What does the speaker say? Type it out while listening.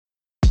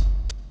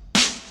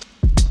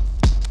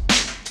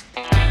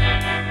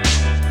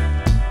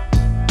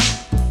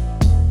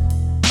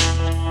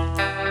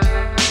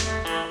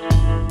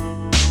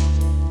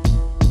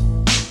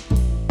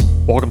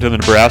Welcome to the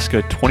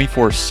Nebraska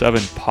 24/7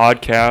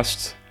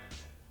 podcast.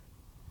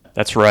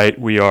 That's right,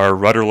 we are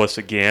rudderless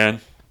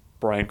again.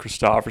 Brian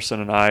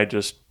Christopherson and I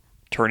just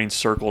turning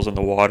circles in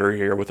the water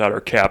here without our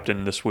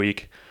captain this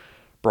week.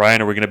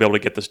 Brian, are we going to be able to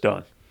get this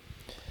done?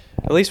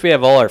 At least we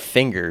have all our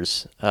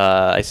fingers.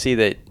 I see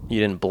that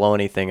you didn't blow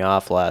anything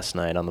off last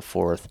night on the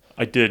 4th.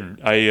 I didn't.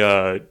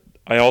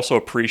 I also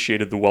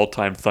appreciated the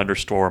well-timed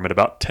thunderstorm at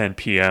about 10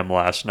 p.m.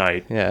 last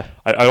night. Yeah.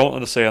 I don't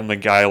want to say I'm the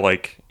guy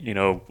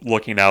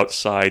looking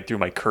outside through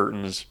my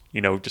curtains,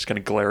 just kind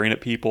of glaring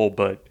at people,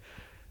 but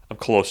I'm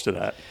close to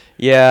that.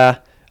 Yeah,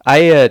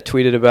 I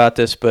tweeted about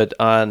this, but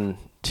on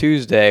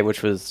Tuesday,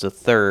 which was the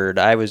 3rd,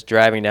 I was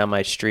driving down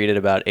my street at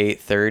about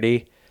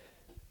 8:30,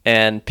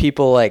 and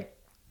people it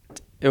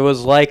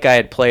was like I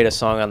had played a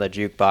song on the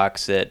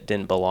jukebox that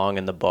didn't belong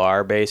in the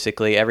bar,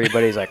 basically.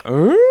 Everybody's like,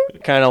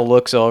 kind of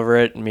looks over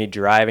at me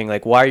driving,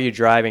 like, why are you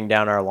driving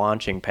down our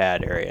launching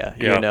pad area?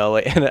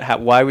 Yeah.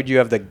 Why would you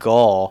have the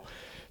gall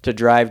to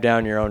drive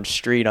down your own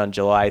street on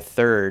July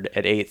 3rd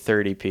at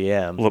 8:30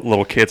 p.m.?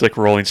 Little kids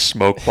rolling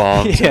smoke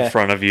bombs Yeah. in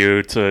front of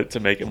you to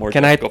make it more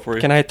difficult for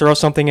you. Can I throw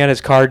something at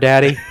his car,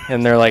 Daddy?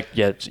 And they're like,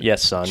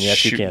 yes, son.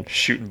 Yes, you can.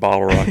 Shooting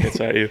bottle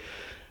rockets at you.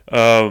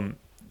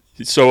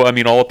 So,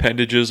 all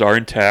appendages are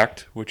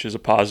intact, which is a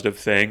positive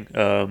thing.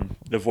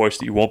 The voice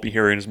that you won't be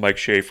hearing is Mike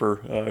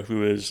Schaefer,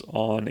 who is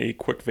on a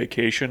quick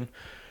vacation.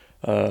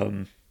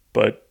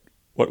 But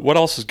what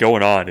else is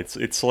going on?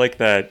 It's like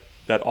that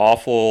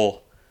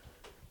awful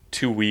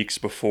 2 weeks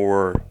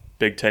before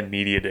Big Ten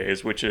Media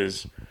Days, which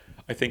is,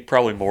 I think,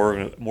 probably more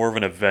of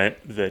an event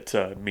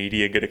that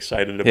media get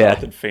excited about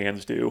than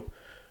fans do.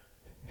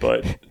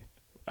 But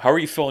how are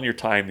you filling your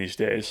time these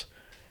days?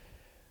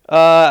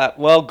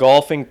 Well,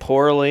 golfing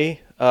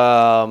poorly,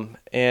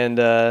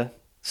 and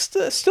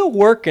still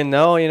working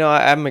though.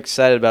 I'm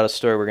excited about a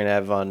story we're gonna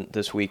have on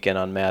this weekend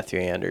on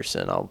Matthew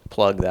Anderson. I'll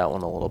plug that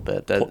one a little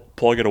bit.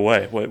 Plug it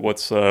away. What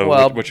should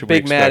we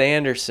Big expect? Matt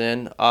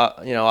Anderson,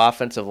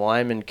 offensive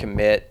lineman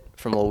commit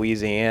from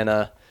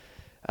Louisiana.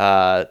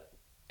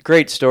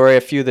 Great story.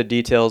 A few of the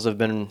details have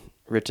been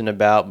written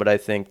about, but I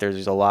think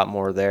there's a lot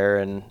more there,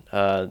 and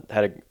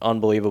had an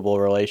unbelievable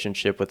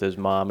relationship with his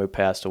mom, who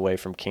passed away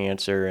from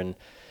cancer, and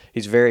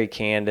he's very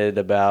candid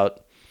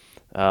about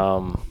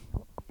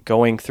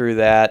going through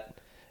that,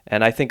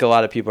 and I think a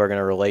lot of people are going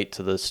to relate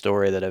to the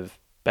story that have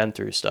been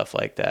through stuff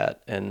like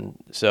that. And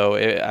so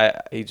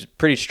he's a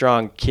pretty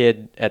strong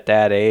kid at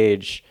that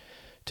age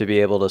to be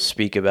able to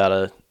speak about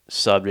a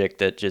subject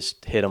that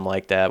just hit him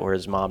like that, where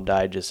his mom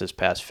died just this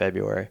past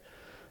February.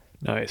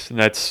 Nice. And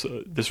that's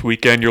this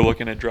weekend you're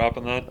looking at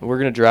dropping that? We're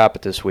going to drop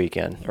it this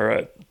weekend. All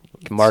right.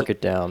 Mark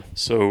it down.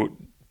 So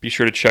be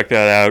sure to check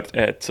that out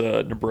at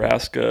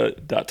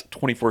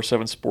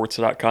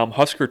nebraska.247sports.com.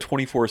 Husker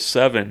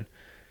 24/7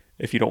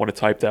 if you don't want to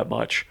type that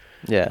much.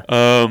 Yeah.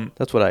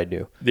 That's what I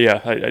do.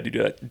 Yeah, I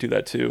do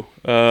that too.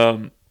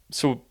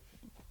 So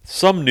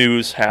some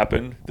news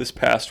happened this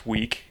past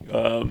week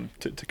to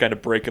kind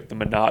of break up the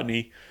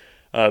monotony.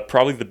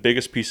 Probably the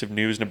biggest piece of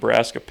news,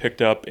 Nebraska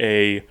picked up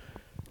a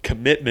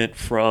commitment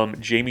from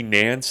Jamie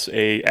Nance,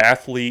 a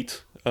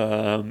athlete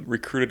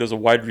recruited as a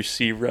wide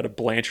receiver out of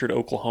Blanchard,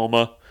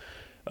 Oklahoma.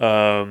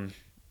 Had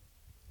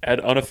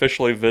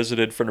unofficially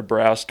visited for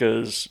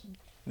Nebraska's,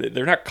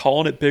 they're not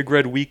calling it Big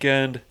Red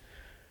Weekend.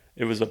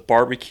 It was a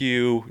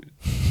barbecue,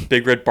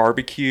 Big Red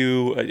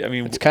barbecue.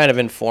 It's kind of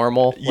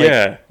informal.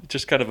 Yeah,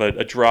 just kind of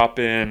a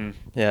drop-in.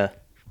 Yeah.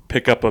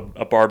 Pick up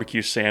a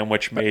barbecue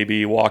sandwich,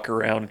 maybe walk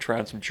around and try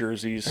on some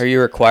jerseys. Are you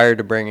required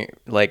to bring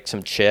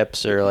some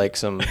chips or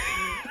some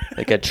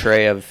a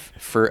tray of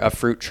a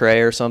fruit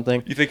tray or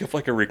something? You think if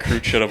a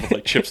recruit showed up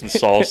with chips and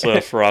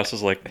salsa for us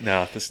is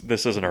nah,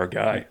 this isn't our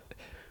guy.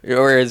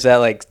 Or is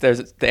that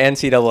there's the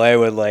NCAA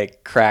would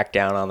crack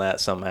down on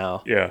that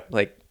somehow? Yeah.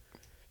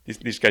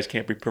 These guys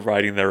can't be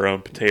providing their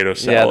own potato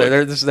salad.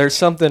 Yeah, there's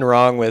something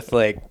wrong with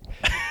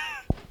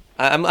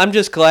I'm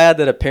just glad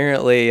that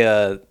apparently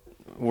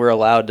we're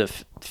allowed to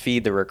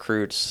feed the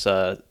recruits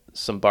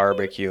some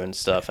barbecue and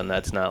stuff, and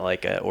that's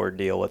not an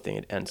ordeal with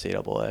the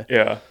NCAA.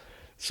 Yeah.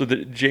 So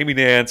Jamie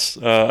Nance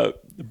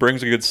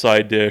brings a good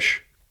side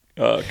dish,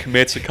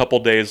 commits a couple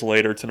days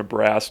later to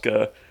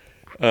Nebraska.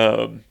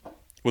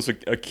 Was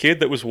a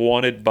kid that was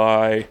wanted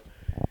by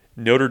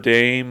Notre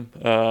Dame,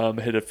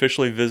 had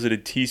officially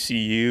visited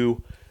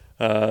TCU,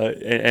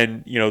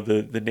 and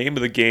the name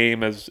of the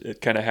game, as it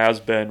kind of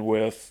has been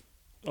with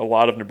a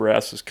lot of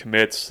Nebraska's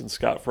commits since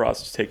Scott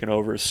Frost has taken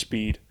over, is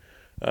speed.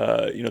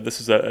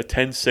 This is a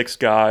 10.6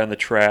 guy on the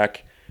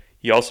track.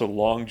 He also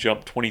long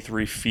jumped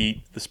 23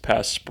 feet this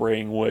past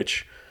spring,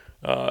 which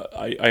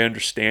I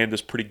understand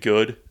is pretty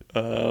good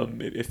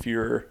if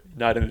you're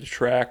not into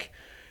track.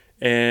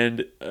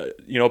 And,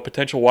 a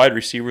potential wide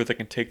receiver that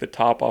can take the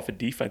top off of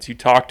defense. You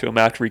talked to him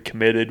after he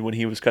committed when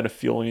he was kind of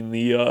feeling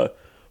the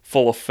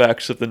full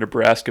effects of the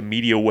Nebraska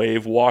media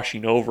wave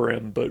washing over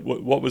him. But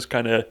what was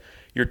kind of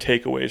your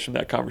takeaways from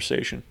that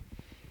conversation?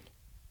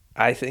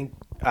 I think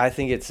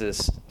it's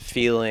this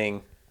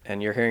feeling,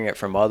 and you're hearing it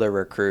from other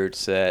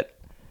recruits, that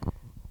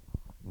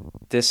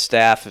this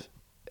staff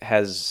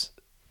has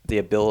the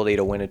ability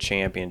to win a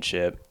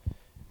championship,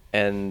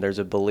 and there's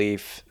a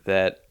belief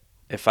that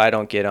if I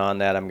don't get on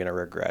that, I'm going to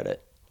regret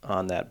it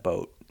on that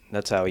boat.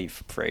 That's how he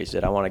phrased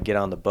it. I want to get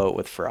on the boat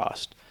with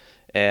Frost,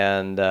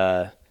 and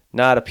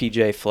not a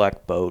PJ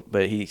Fleck boat,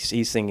 but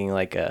he's thinking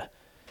like a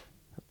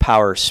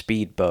power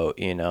speed boat,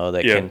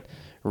 that can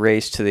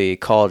race to the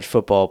college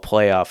football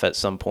playoff at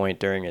some point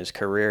during his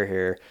career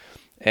here.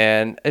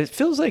 And it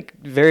feels like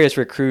various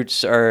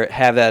recruits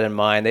have that in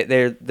mind.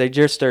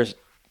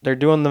 They're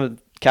doing the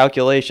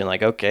calculation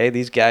like, okay,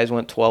 these guys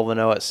went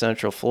 12-0 at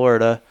Central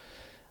Florida.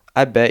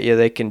 I bet you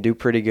they can do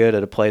pretty good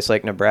at a place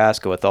like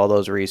Nebraska with all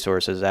those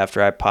resources.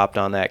 After I popped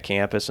on that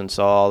campus and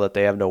saw all that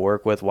they have to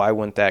work with, why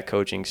wouldn't that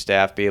coaching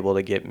staff be able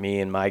to get me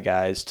and my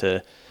guys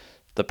to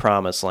the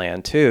promised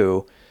land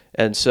too?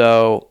 And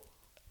so,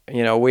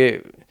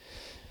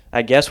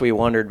 I guess we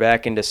wondered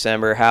back in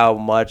December how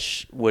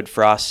much would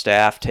Frost's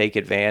staff take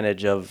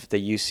advantage of the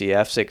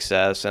UCF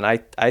success, and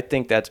I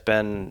think that's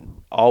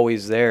been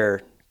always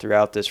there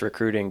throughout this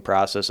recruiting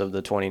process of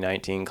the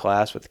 2019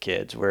 class with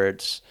kids, where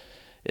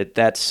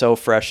that's so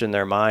fresh in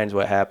their minds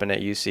what happened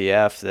at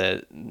UCF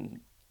that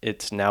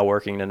it's now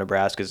working to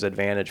Nebraska's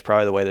advantage,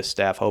 probably the way the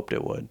staff hoped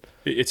it would.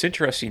 It's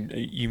interesting.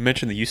 You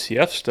mentioned the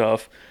UCF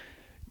stuff.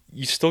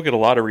 You still get a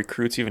lot of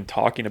recruits even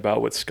talking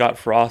about what Scott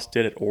Frost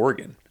did at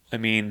Oregon. I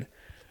mean,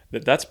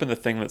 that's been the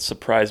thing that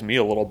surprised me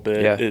a little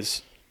bit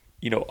is,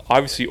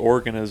 obviously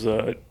Oregon is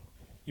a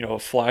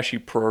flashy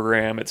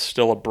program. It's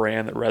still a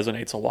brand that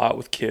resonates a lot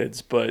with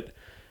kids. But,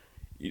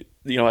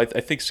 I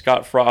think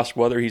Scott Frost,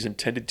 whether he's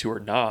intended to or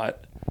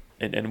not,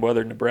 and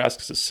whether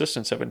Nebraska's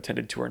assistants have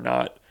intended to or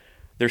not,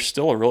 there's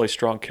still a really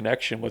strong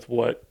connection with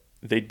what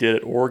they did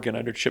at Oregon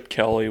under Chip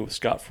Kelly with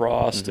Scott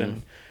Frost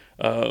and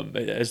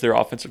as their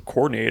offensive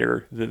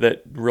coordinator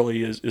that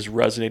really is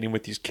resonating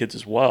with these kids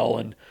as well.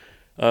 And,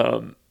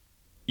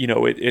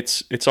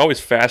 it's always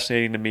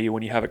fascinating to me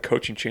when you have a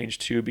coaching change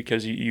too,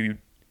 because you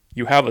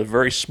have a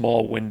very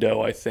small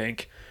window, I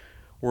think,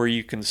 where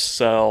you can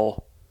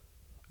sell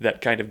that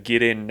kind of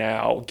get in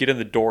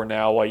the door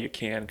now while you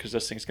can, because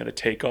this thing's going to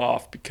take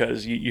off,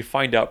 because you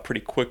find out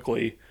pretty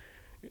quickly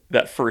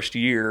that first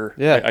year,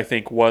 I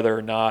think, whether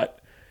or not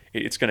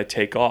it's going to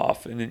take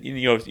off. And then,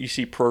 you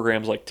see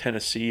programs like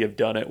Tennessee have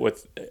done it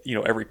with,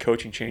 every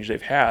coaching change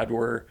they've had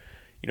where,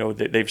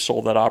 they've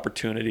sold that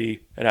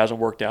opportunity. It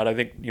hasn't worked out. I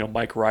think,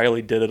 Mike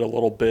Riley did it a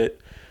little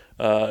bit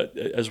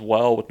as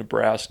well with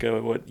Nebraska,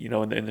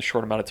 in the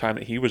short amount of time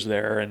that he was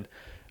there. And,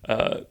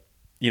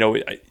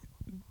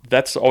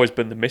 that's always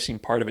been the missing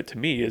part of it to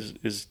me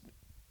is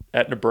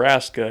at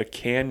Nebraska,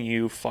 can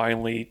you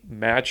finally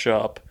match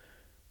up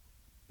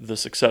the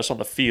success on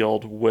the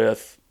field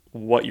with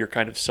what you're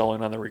kind of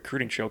selling on the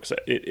recruiting show? Because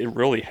it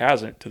really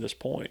hasn't to this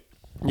point.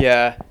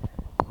 Yeah.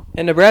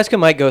 And Nebraska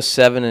might go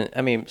say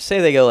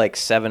they go like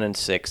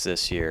 7-6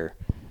 this year,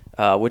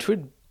 which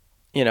would,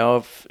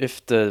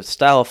 if the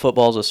style of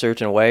football is a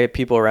certain way,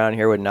 people around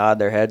here would nod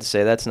their heads and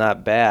say that's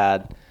not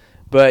bad.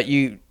 But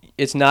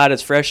it's not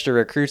as fresh to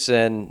recruits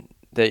in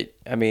that.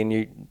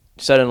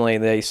 Suddenly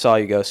they saw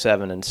you go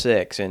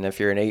 7-6, and if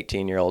you're an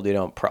 18-year-old, you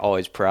don't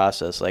always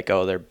process like,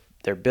 oh,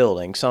 they're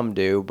building. Some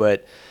do,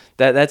 but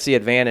that's the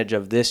advantage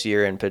of this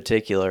year in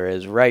particular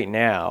is right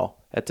now.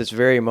 At this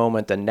very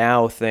moment, the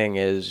now thing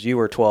is you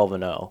were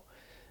 12-0,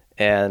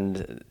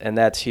 and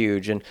that's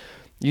huge. And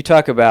you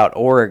talk about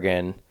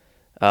Oregon,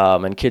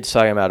 and kids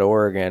talking about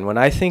Oregon. When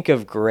I think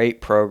of great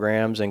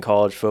programs in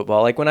college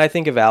football, like when I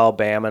think of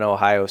Alabama and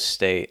Ohio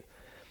State,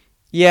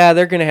 yeah,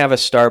 they're going to have a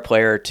star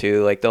player or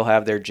two. Like they'll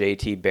have their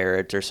J.T.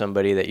 Barrett or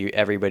somebody that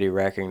everybody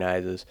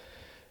recognizes.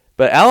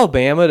 But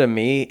Alabama to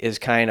me is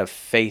kind of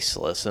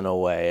faceless in a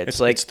way.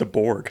 It's the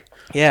Borg.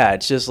 Yeah,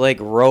 it's just like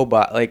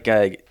robot. Like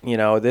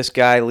this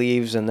guy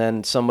leaves, and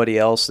then somebody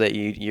else that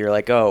you're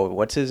like, oh,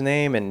 what's his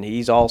name? And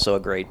he's also a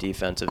great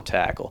defensive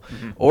tackle.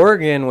 Mm-hmm.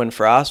 Oregon, when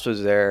Frost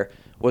was there,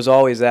 was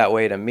always that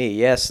way to me.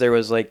 Yes, there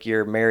was like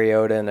your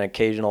Mariota and an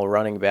occasional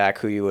running back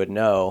who you would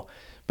know,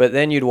 but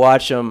then you'd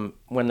watch them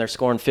when they're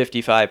scoring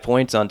 55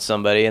 points on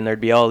somebody, and there'd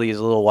be all these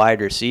little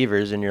wide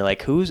receivers, and you're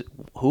like,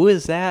 who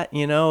is that?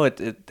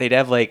 They'd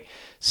have like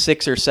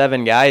 6 or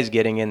 7 guys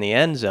getting in the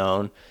end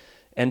zone.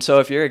 And so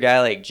if you're a guy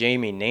like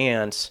Jamie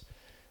Nance,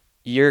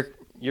 you're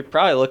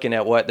probably looking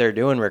at what they're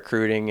doing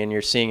recruiting, and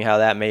you're seeing how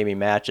that maybe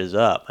matches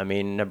up.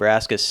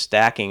 Nebraska's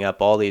stacking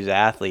up all these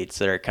athletes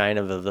that are kind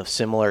of a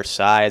similar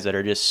size that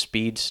are just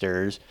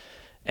speedsters,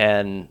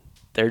 and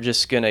they're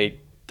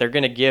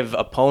gonna give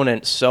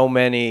opponents so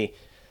many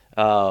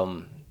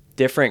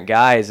different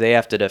guys they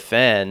have to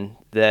defend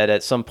that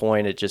at some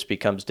point it just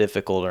becomes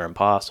difficult or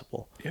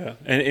impossible. Yeah,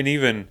 and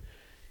even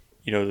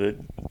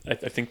I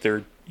think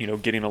they're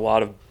getting a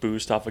lot of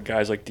boost off of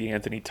guys like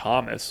DeAnthony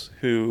Thomas,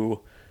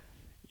 who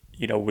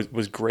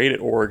was great at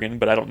Oregon,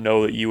 but I don't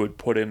know that you would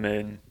put him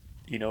in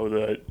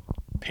the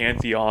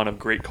pantheon of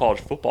great college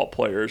football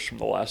players from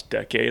the last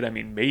decade.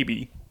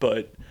 Maybe,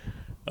 but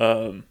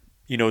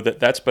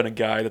that's been a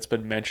guy that's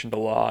been mentioned a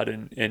lot,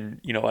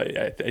 and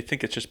I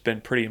think it's just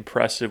been pretty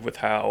impressive with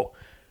how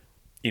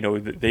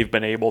they've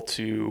been able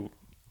to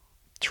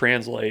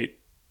translate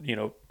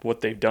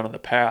what they've done in the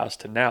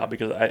past to now,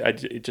 because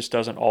it just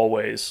doesn't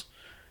always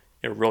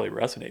really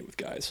resonate with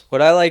guys.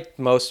 What I liked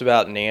most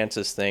about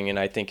Nance's thing, and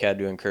I think had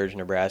to encourage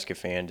Nebraska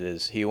fans,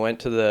 is he went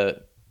to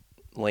the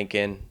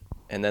Lincoln,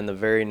 and then the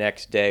very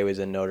next day was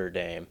in Notre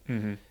Dame.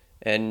 Mm-hmm.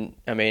 And,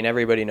 I mean,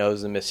 everybody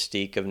knows the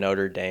mystique of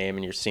Notre Dame,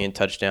 and you're seeing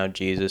Touchdown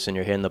Jesus, and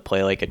you're hitting the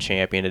play like a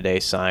champion today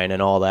sign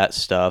and all that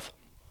stuff.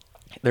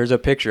 There's a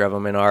picture of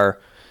him in our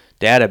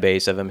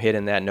database of him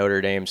hitting that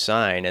Notre Dame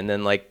sign, and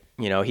then,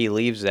 he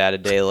leaves that a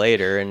day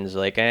later and is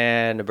like,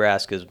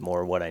 Nebraska's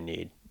more what I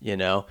need,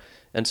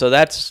 And so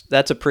that's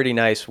a pretty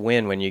nice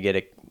win when you get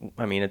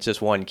it's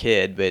just one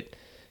kid, but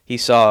he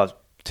saw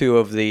two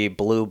of the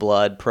blue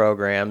blood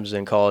programs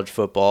in college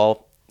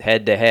football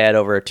head-to-head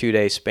over a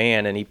 2-day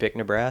span, and he picked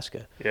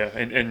Nebraska. Yeah,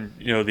 and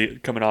the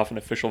coming off an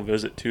official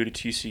visit to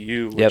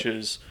TCU, which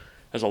has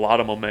a lot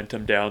of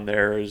momentum down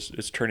there, is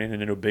turning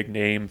into a big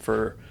name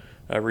for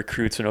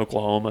recruits in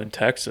Oklahoma and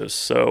Texas.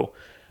 So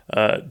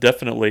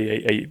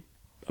definitely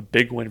a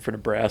big win for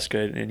Nebraska,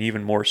 and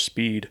even more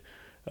speed.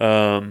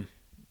 Where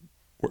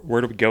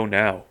do we go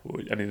now?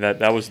 I mean,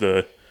 that was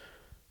the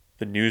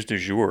news du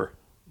jour.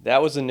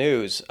 That was the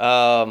news.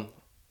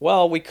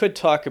 Well, we could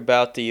talk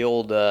about the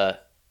old.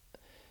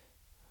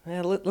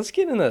 Let's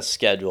get into the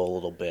schedule a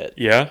little bit.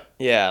 Yeah?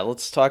 Yeah,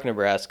 let's talk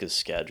Nebraska's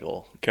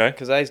schedule. Okay.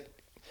 Because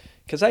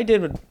I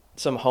did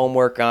some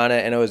homework on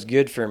it, and it was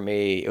good for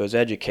me. It was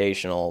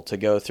educational to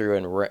go through,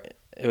 and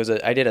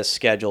I did a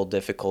schedule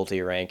difficulty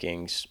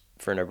rankings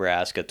for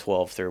Nebraska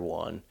 12 through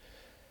 1,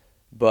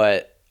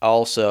 but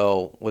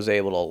also was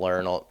able to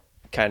learn,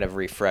 kind of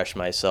refresh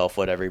myself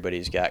what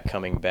everybody's got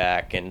coming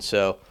back, and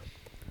so.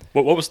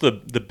 What was your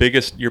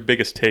biggest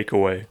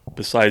takeaway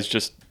besides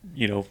just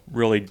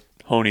really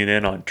honing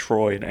in on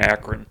Troy and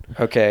Akron?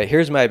 Okay,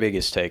 here's my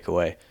biggest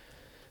takeaway.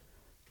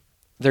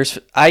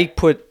 I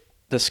put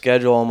the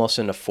schedule almost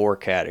into 4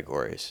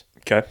 categories.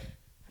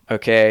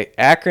 Okay,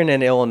 Akron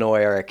and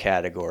Illinois are a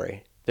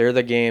category. They're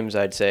the games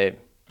I'd say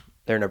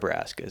they're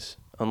Nebraska's,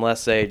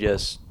 unless they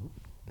just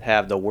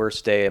have the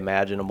worst day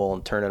imaginable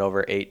and turn it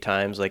over 8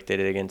 times like they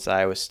did against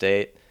Iowa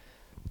State.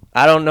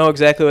 I don't know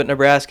exactly what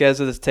Nebraska has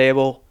to this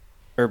table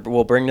or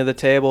will bring to the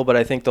table, but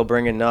I think they'll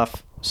bring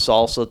enough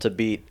salsa to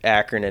beat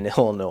Akron and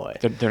Illinois.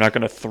 They're not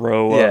going to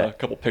throw a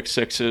couple pick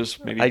sixes,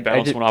 maybe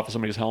bounce one off of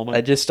somebody's helmet.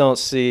 I just don't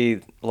see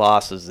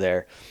losses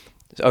there.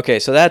 Okay,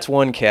 so that's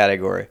one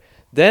category.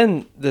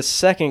 Then the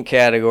second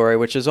category,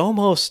 which is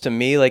almost to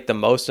me like the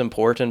most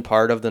important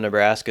part of the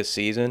Nebraska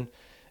season,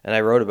 and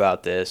I wrote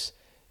about this,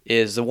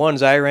 is the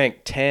ones I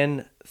ranked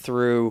 10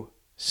 through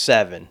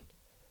 7.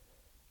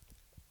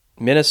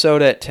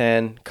 Minnesota at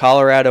 10,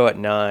 Colorado at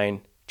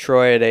 9,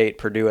 Troy at 8,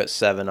 Purdue at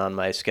 7 on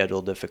my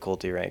schedule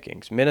difficulty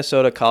rankings.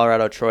 Minnesota,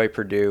 Colorado, Troy,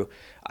 Purdue,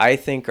 I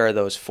think are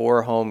those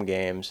 4 home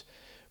games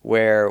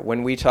where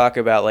when we talk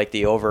about like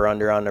the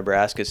over-under on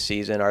Nebraska's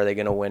season, are they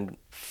going to win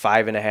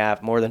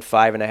more than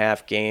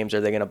 5.5 games?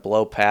 Are they going to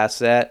blow past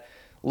that?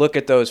 Look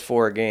at those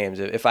 4 games.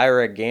 If I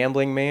were a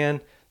gambling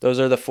man, those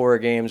are the 4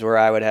 games where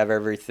I would have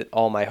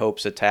all my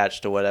hopes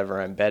attached to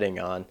whatever I'm betting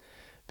on.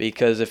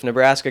 Because if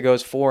Nebraska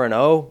goes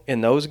 4-0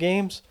 in those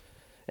games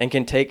and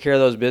can take care of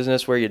those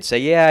business where you'd say,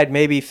 yeah, I'd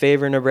maybe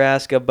favor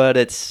Nebraska, but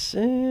it's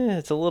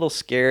a little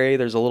scary.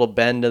 There's a little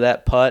bend to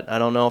that putt. I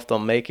don't know if they'll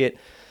make it.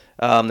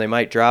 They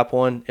might drop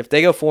one. If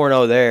they go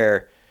 4-0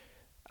 there,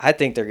 I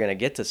think they're going to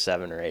get to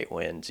 7 or 8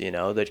 wins,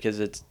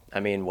 because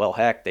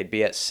heck, they'd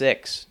be at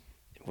 6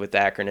 with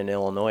Akron and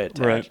Illinois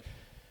attached.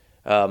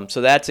 Right.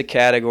 So that's a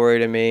category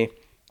to me.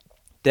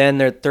 Then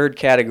their third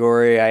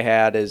category I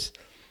had is,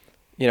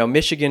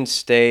 Michigan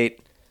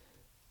State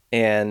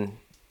and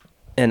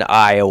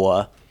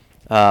Iowa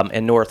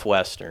and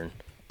Northwestern.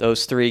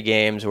 Those 3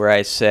 games where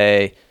I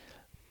say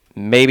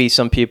maybe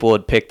some people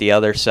would pick the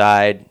other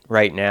side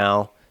right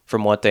now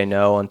from what they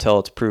know until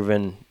it's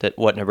proven that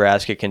what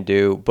Nebraska can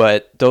do.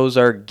 But those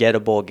are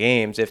gettable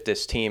games if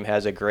this team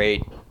has a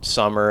great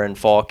summer and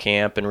fall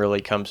camp and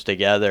really comes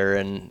together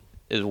and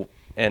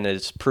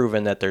is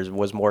proven that there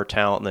was more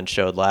talent than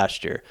showed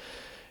last year.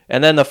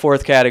 And then the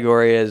fourth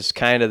category is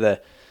kind of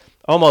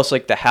almost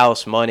like the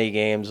house money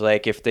games,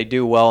 like if they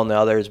do well in the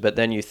others, but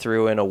then you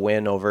threw in a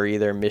win over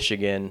either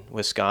Michigan,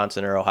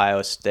 Wisconsin, or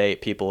Ohio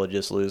State, people would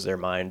just lose their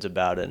minds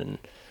about it, and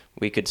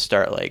we could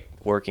start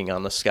working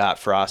on the Scott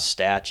Frost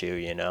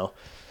statue,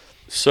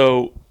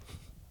 So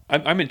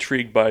I'm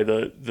intrigued by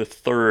the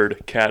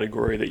third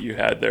category that you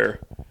had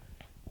there.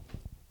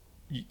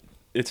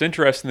 It's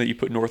interesting that you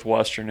put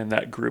Northwestern in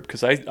that group,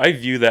 because I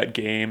view that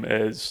game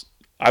as,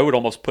 I would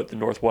almost put the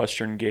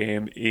Northwestern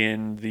game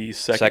in the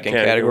second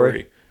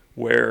category,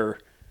 where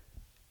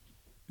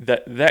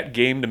that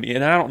game to me,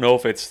 and I don't know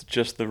if it's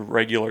just the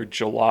regular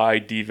July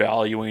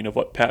devaluing of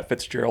what Pat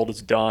Fitzgerald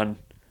has done.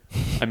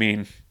 I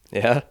mean,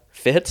 yeah,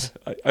 Fitz.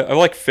 I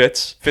like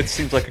Fitz. Fitz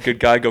seems like a good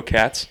guy. Go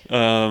Cats.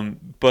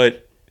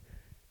 But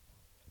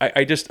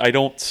I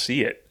don't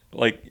see it.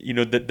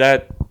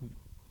 That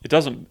it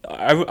doesn't.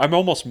 I'm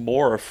almost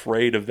more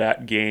afraid of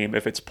that game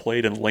if it's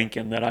played in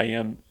Lincoln than I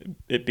am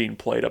it being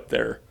played up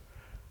there.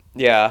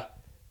 Yeah.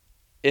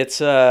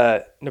 It's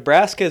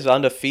Nebraska is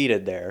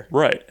undefeated there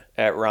Right.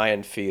 at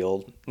Ryan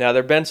Field. Now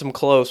there've been some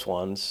close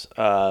ones.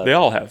 They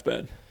all have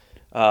been.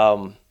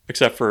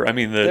 Except for, I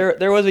mean,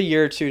 There was a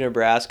year or two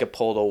Nebraska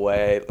pulled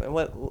away.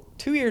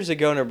 2 years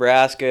ago,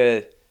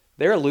 Nebraska,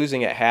 they were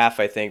losing at half,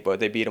 I think, but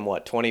they beat them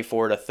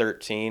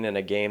 24-13 in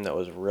a game that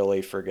was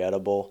really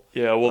forgettable.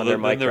 yeah. Well, under then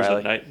Mike there's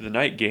Riley. the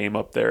night game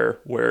up there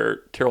where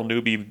Terrell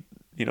Newby,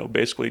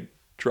 basically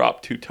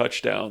dropped 2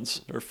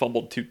 touchdowns or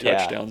fumbled 2 Yeah.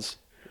 touchdowns.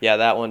 Yeah,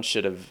 that one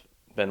should have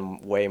been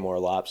way more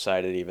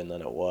lopsided even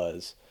than it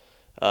was.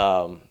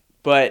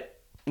 But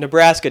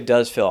Nebraska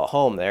does feel at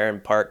home there in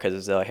part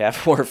because they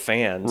have more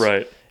fans.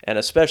 Right. And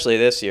especially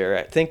this year,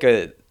 I think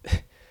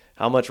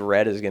how much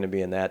red is going to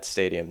be in that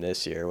stadium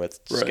this year with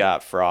Right.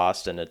 Scott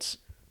Frost, and it's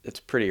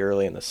pretty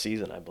early in the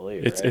season, I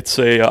believe. It's right? it's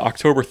a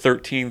October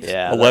 13th,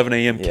 Yeah, 11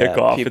 a.m. yeah,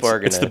 kickoff. people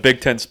are It's the gonna-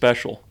 Big Ten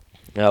special.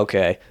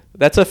 Okay.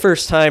 That's the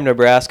first time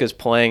Nebraska's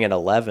playing at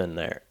 11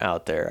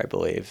 out there, I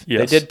believe.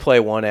 Yes. They did play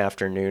one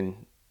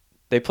afternoon.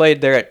 They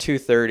played there at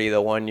 2:30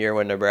 the one year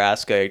when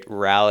Nebraska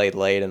rallied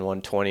late and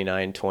won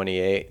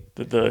 29-28.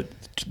 The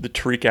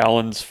Tariq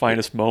Allen's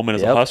finest moment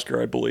as a Yep.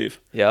 Husker, I believe.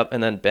 Yep,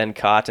 and then Ben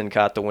Cotton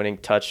caught the winning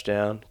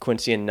touchdown.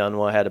 Quincy and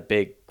Nunwa had a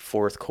big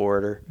fourth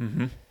quarter.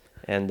 Mm-hmm.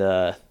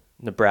 And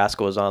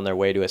Nebraska was on their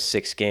way to a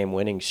 6-game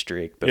winning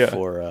streak Yeah.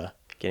 before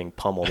getting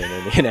pummeled in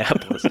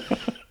Indianapolis.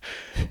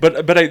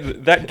 But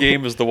that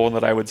game is the one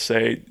that I would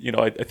say,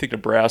 I think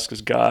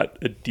Nebraska's got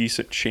a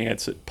decent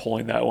chance at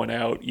pulling that one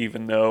out,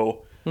 even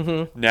though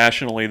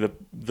nationally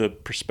the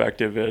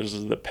perspective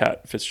is that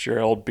Pat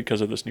Fitzgerald,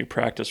 because of this new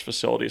practice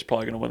facility, is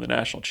probably going to win the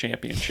national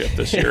championship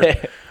this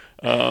year.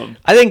 I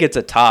think it's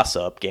a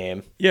toss-up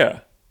game. Yeah.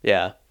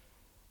 Yeah.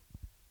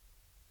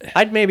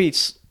 I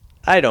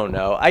don't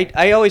know.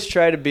 I always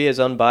try to be as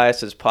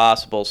unbiased as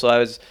possible, so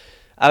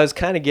I was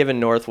kind of giving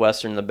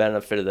Northwestern the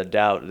benefit of the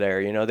doubt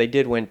there. They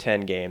did win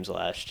 10 games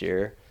last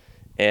year,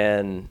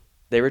 and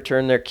they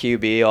returned their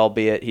QB,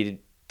 albeit he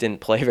didn't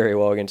play very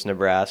well against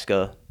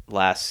Nebraska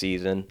last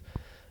season.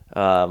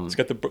 He's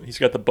got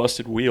the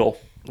busted wheel.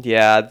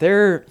 Yeah,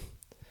 they're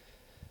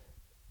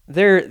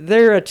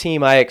a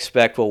team I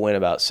expect will win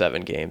about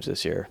 7 games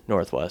this year,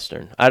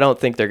 Northwestern. I don't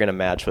think they're going to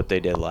match what they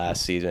did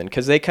last season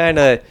because they kind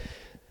of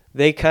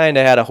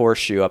had a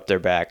horseshoe up their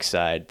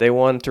backside. They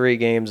won 3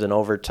 games in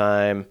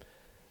overtime.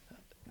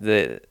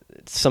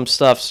 Some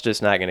stuff's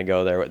just not going to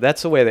go there.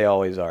 That's the way they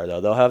always are,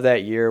 though. They'll have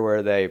that year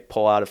where they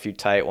pull out a few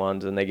tight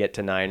ones and they get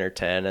to 9 or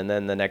 10, and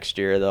then the next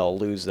year they'll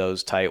lose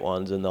those tight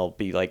ones and they'll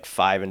be like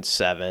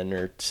 5-7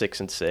 or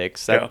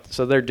 6-6. Yeah.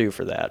 So they're due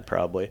for that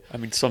probably. I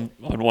mean, on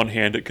one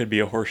hand, it could be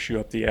a horseshoe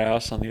up the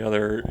ass. On the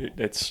other,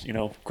 it's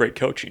great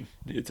coaching.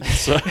 It's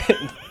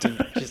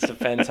Just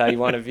depends how you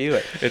want to view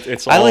it.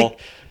 it's I all like-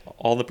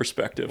 all the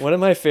perspective. One of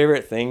my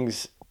favorite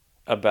things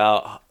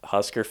about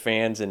Husker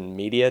fans and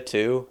media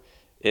too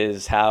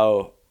is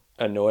how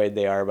annoyed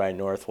they are by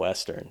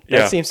Northwestern. That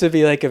Yeah. seems to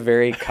be like a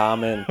very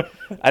common.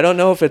 I don't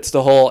know if it's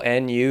the whole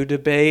NU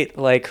debate,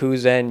 like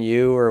who's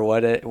NU or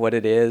what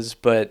it is,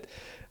 but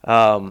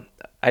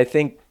I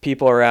think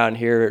people around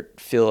here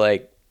feel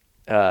like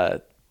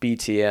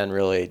BTN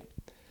really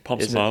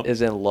Pumps them up.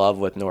 is in love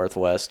with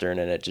Northwestern,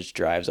 and it just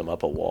drives them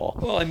up a wall.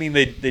 Well, I mean,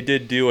 they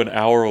did do an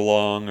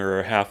hour-long or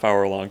a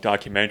half-hour-long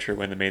documentary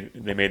when they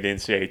made the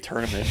NCAA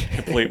tournament,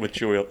 complete with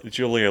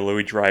Julia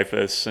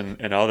Louis-Dreyfus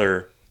and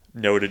other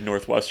noted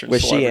Northwestern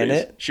Was she in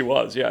celebrities. it? She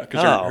was, yeah,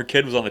 because Oh. her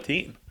kid was on the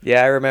team.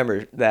 Yeah, I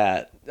remember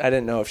that. I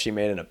didn't know if she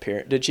made an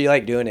appearance. Did she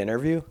do an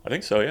interview? I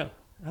think so, yeah.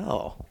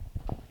 Oh.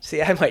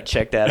 See, I might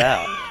check that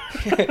out.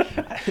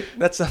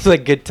 That sounds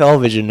like good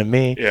television to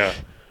me. Yeah.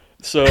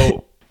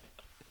 So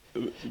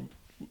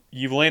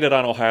you've landed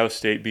on Ohio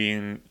State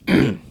being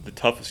the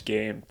toughest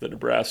game that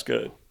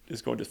Nebraska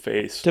is going to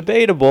face.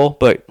 Debatable,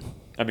 but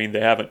I mean,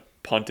 they haven't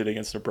punted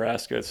against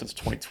Nebraska since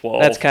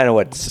 2012. that's kind of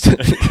what's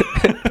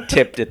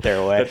tipped it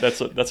their way.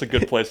 That's a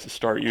good place to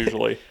start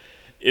usually.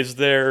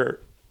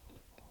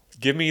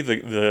 Give me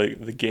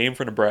the game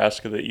for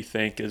Nebraska that you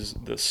think is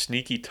the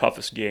sneaky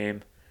toughest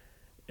game,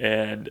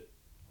 and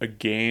a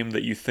game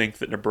that you think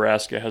that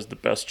Nebraska has the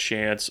best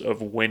chance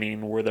of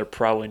winning where they're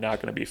probably not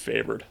going to be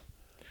favored.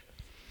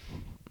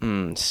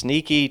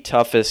 Sneaky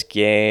toughest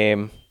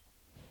game.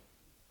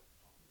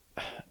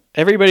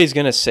 Everybody's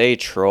going to say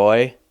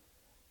Troy.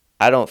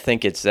 I don't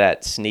think it's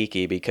that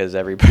sneaky because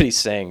everybody's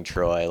saying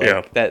Troy.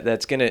 Yeah.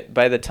 That's going to,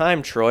 by the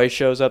time Troy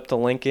shows up to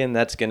Lincoln,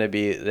 that's going to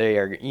be, how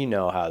they're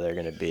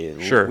going to be.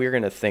 Sure. We're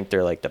going to think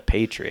they're like the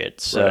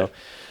Patriots. So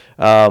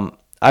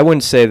I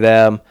wouldn't say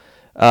them.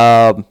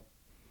 I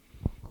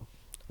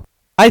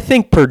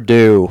think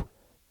Purdue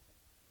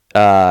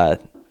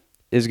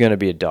is going to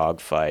be a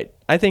dogfight.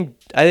 I think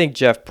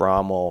Jeff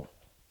Brom will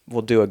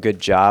do a good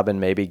job and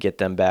maybe get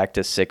them back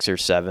to 6 or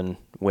 7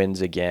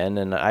 wins again,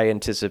 and I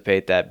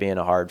anticipate that being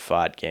a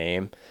hard-fought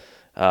game.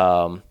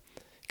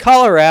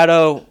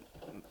 Colorado,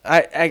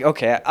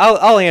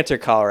 I'll answer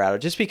Colorado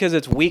just because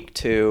it's week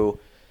 2.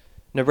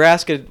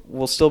 Nebraska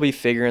will still be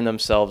figuring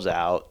themselves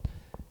out,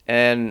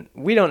 and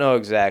we don't know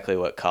exactly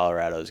what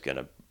Colorado is going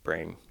to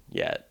bring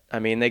yet. I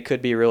mean, they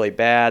could be really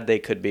bad. They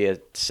could be a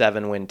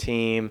 7-win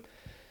team.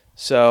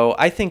 So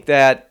I think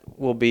that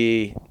will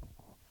be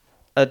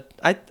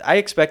I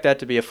expect that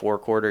to be a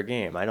 4-quarter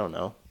game. I don't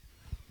know.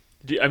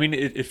 I mean,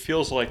 it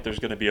feels like there's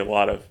going to be a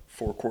lot of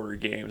 4-quarter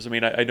games. I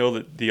mean, I know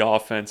that the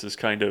offense is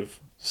kind of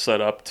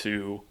set up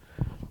to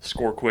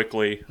score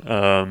quickly,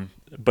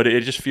 but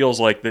it just feels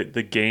like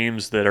the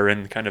games that are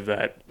in kind of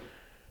that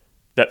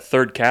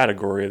third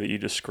category that you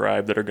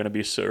described that are going to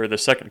be or the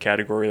second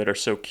category that are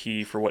so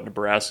key for what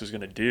Nebraska is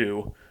going to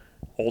do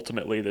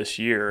ultimately this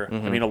year.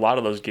 I mean, a lot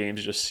of those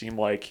games just seem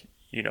like,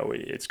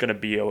 it's going to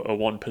be a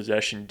one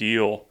possession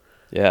deal.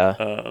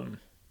 Yeah.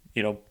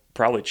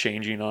 Probably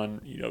changing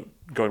on,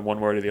 going one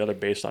way or the other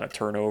based on a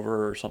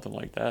turnover or something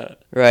like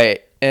that.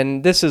 Right.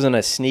 And this isn't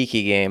a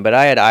sneaky game, but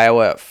I had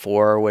Iowa at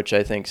 4, which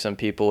I think some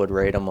people would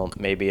rate them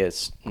maybe a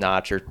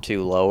notch or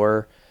two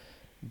lower.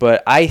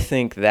 But I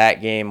think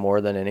that game, more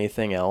than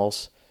anything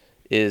else,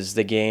 is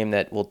the game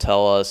that will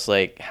tell us,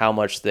 like, how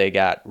much they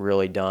got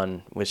really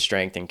done with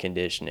strength and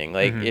conditioning.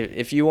 Like,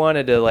 if you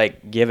wanted to,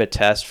 like, give a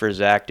test for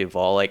Zach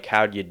Duval, like,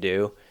 how'd you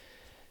do?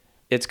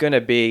 It's going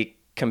to be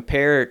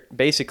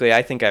basically,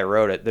 I think I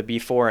wrote it, the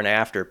before and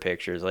after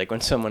pictures, like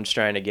when someone's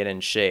trying to get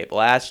in shape.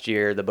 Last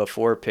year, the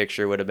before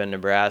picture would have been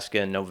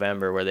Nebraska in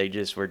November, where they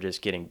were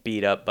just getting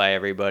beat up by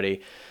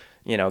everybody.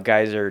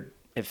 Guys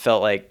it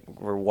felt like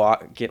we're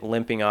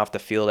limping off the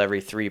field every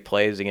 3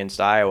 plays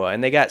against Iowa.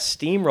 And they got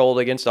steamrolled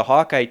against a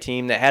Hawkeye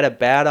team that had a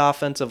bad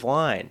offensive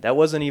line. That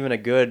wasn't even a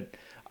good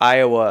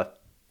Iowa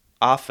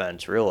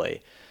offense,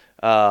 really.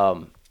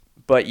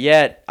 But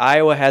yet,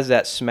 Iowa has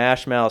that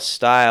smash mouth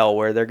style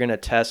where they're going to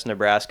test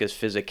Nebraska's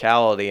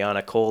physicality on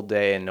a cold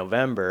day in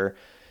November.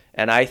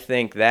 And I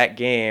think that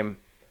game,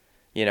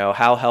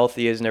 how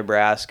healthy is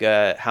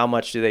Nebraska? How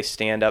much do they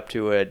stand up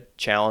to a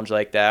challenge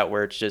like that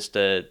where it's just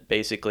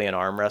basically an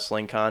arm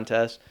wrestling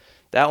contest?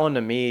 That one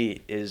to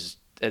me is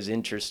as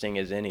interesting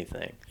as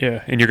anything.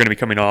 Yeah, and you're going to be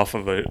coming off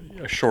of a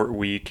short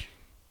week,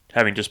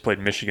 having just played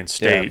Michigan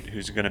State,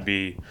 who's going to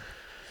be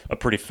a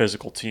pretty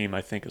physical team,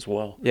 I think, as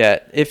well. Yeah,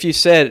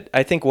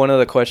 I think one of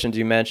the questions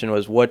you mentioned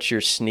was, what's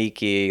your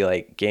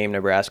sneaky game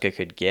Nebraska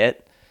could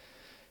get?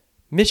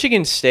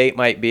 Michigan State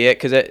might be it,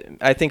 because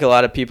I think a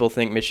lot of people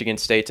think Michigan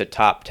State's a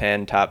top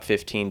 10, top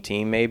 15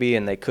 team maybe,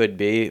 and they could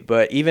be.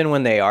 But even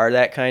when they are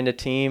that kind of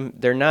team,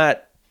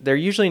 they're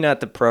usually not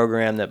the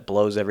program that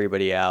blows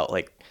everybody out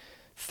like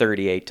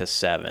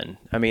 38-7.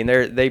 I mean,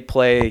 they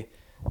play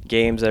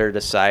games that are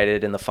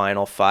decided in the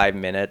final 5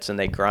 minutes and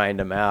they grind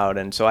them out.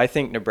 And so I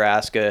think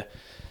Nebraska,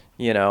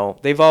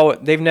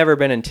 they've never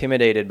been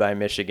intimidated by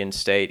Michigan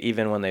State,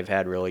 even when they've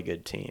had really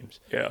good teams.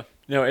 Yeah.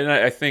 And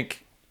I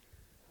think,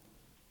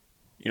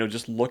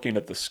 just looking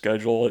at the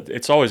schedule,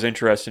 it's always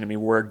interesting to me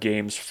where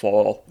games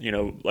fall.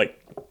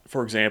 Like,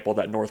 for example,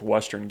 that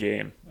Northwestern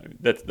game,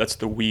 that's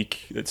the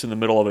week, it's in the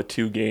middle of a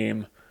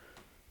 2-game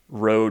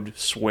road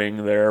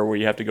swing there where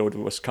you have to go to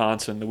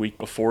Wisconsin the week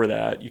before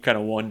that. You kind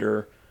of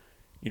wonder,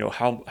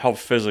 how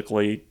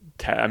physically,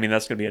 that's going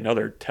to be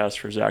another test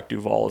for Zach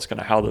Duval. It's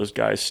kind of how those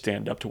guys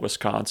stand up to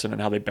Wisconsin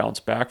and how they bounce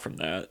back from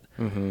that.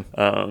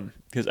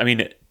 Because,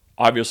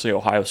 obviously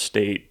Ohio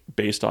State,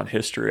 based on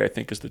history, I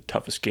think is the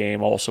toughest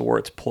game, also where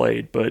it's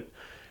played. But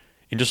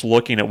in just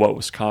looking at what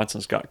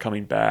Wisconsin's got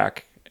coming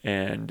back,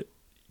 and,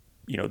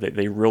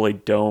 they really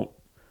don't,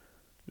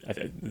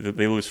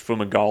 they lose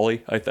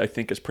Fumagalli, I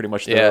think is pretty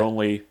much their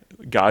only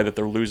guy that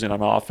they're losing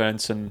on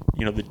offense. And,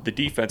 the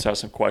defense has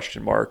some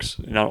question marks,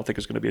 and I don't think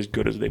it's going to be as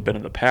good as they've been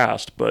in the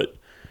past, but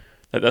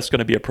that's going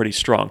to be a pretty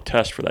strong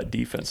test for that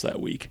defense that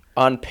week.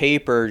 On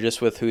paper,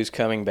 just with who's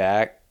coming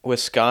back,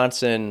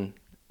 Wisconsin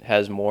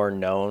has more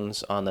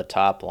knowns on the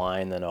top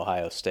line than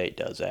Ohio State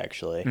does,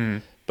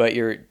 actually. But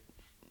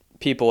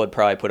people would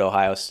probably put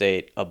Ohio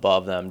State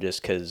above them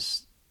just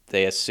because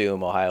they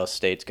assume Ohio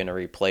State's going to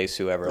replace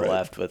whoever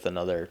left with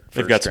another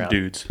They've got some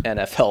dudes.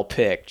 NFL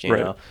pick, you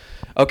know.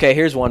 Okay,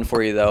 here's one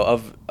for you,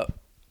 though.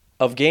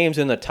 Of games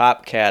in the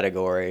top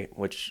category,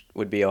 which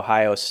would be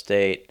Ohio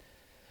State,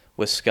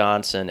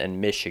 Wisconsin,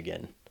 and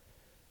Michigan,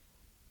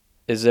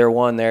 is there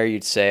one there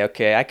you'd say,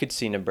 okay, I could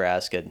see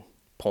Nebraska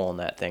pulling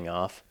that thing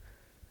off?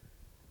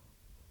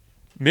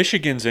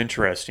 Michigan's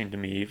interesting to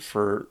me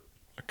for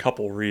a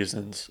couple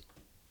reasons.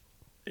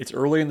 It's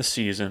early in the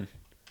season.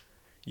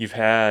 You've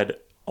had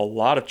a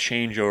lot of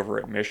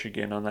changeover at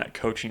Michigan on that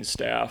coaching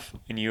staff,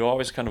 and you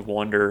always kind of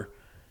wonder,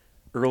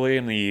 early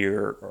in the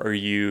year, are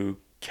you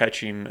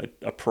catching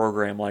a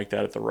program like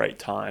that at the right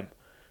time?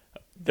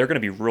 They're going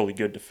to be really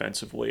good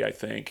defensively, I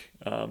think.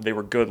 They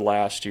were good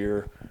last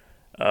year.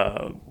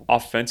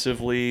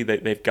 Offensively,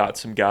 they've got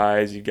some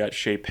guys. You've got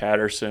Shea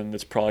Patterson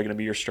that's probably going to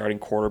be your starting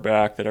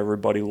quarterback that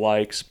everybody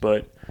likes.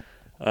 But,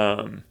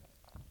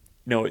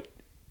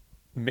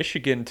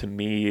 Michigan, to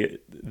me,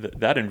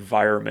 that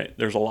environment,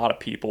 there's a lot of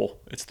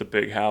people. It's the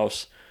big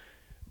house.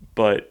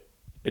 But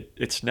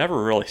it's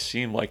never really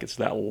seemed like it's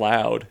that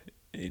loud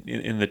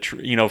in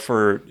the,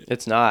 for...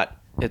 It's not.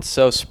 It's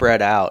so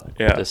spread out,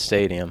 the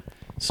stadium.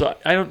 So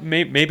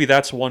maybe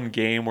that's one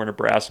game where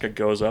Nebraska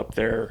goes up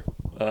there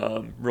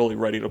really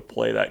ready to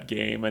play that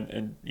game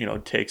and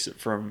takes it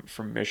from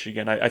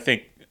Michigan. I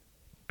think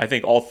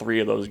all three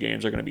of those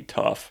games are going to be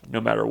tough,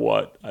 no matter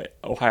what.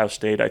 Ohio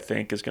State, I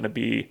think, is going to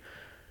be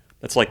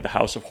that's like the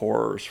house of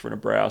horrors for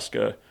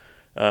Nebraska.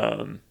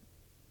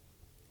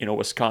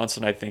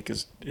 Wisconsin, I think,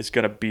 is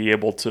going to be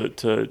able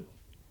to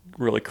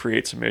really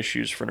create some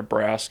issues for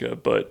Nebraska,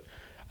 but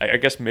I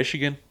guess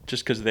Michigan,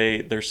 just because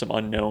there's some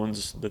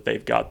unknowns that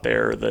they've got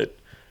there that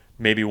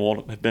maybe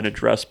won't have been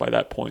addressed by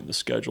that point in the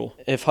schedule.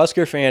 If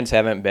Husker fans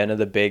haven't been to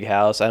the Big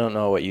House, I don't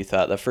know what you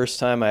thought. The first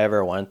time I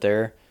ever went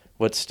there,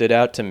 what stood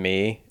out to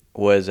me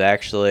was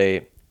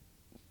actually,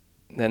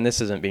 and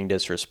this isn't being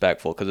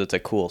disrespectful because it's a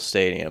cool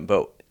stadium,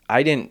 but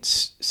I didn't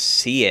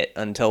see it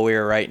until we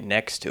were right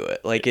next to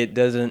it. Like, it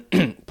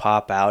doesn't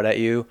pop out at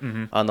you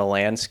on the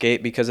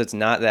landscape because it's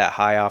not that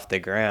high off the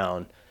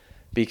ground,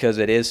 because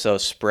it is so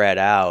spread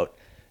out.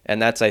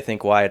 And that's, I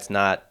think, why it's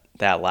not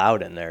that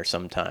loud in there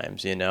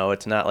sometimes.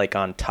 It's not like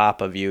on top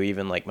of you,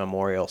 even like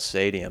Memorial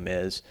Stadium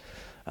is.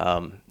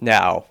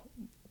 Now,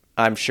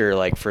 I'm sure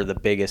like for the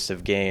biggest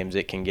of games,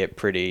 it can get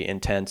pretty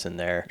intense in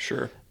there.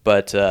 Sure.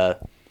 But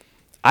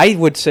I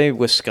would say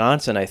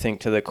Wisconsin, I think,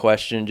 to the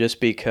question,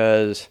 just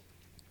because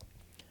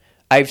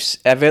I've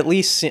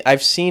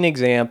seen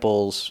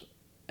examples.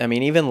 I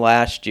mean, even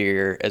last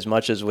year, as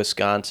much as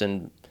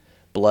Wisconsin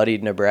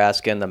bloodied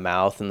Nebraska in the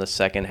mouth in the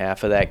second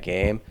half of that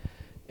game,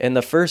 in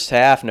the first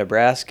half,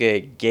 Nebraska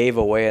gave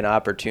away an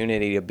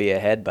opportunity to be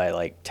ahead by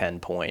like 10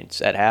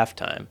 points at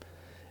halftime.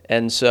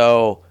 And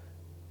so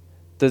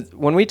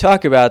when we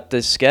talk about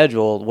this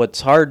schedule,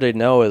 what's hard to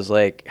know is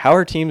like, how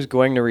are teams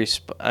going to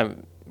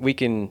respond?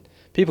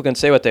 People can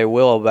say what they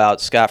will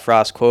about Scott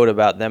Frost's quote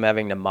about them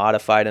having to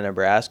modify to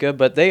Nebraska,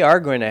 but they are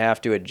going to have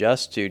to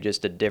adjust to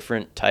just a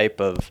different type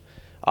of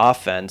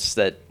offense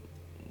that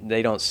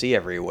they don't see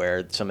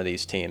everywhere, some of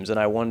these teams. And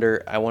I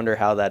wonder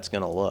how that's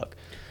going to look.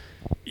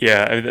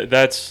 Yeah, I mean,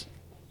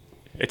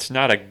 it's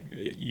not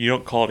you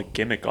don't call it a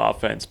gimmick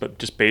offense, but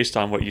just based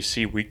on what you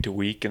see week to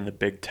week in the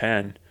Big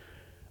Ten,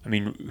 I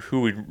mean,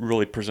 who would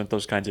really present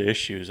those kinds of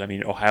issues? I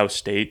mean, Ohio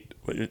State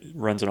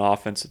runs an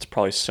offense that's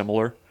probably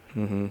similar.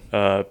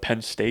 Mm-hmm.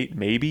 Penn State,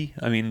 maybe.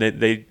 I mean,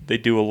 they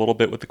do a little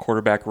bit with the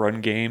quarterback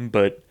run game,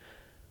 but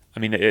I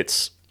mean,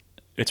 it's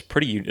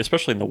pretty,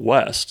 especially in the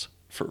West,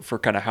 for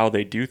kind of how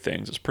they do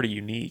things. It's pretty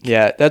unique.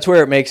 Yeah, that's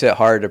where it makes it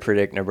hard to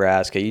predict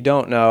Nebraska. You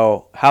don't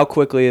know how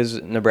quickly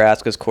is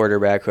Nebraska's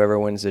quarterback, whoever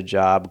wins the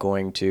job,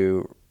 going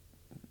to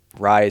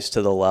rise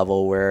to the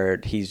level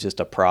where he's just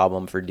a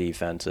problem for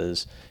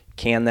defenses.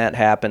 Can that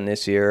happen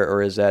this year,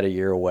 or is that a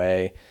year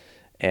away?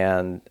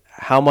 And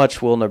how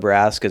much will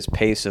Nebraska's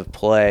pace of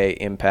play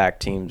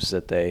impact teams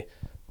that they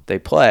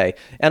play?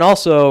 And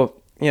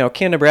also,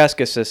 can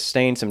Nebraska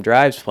sustain some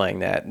drives playing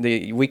that?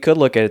 We could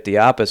look at it the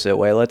opposite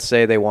way. Let's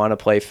say they want to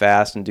play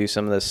fast and do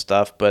some of this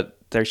stuff, but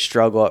they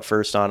struggle at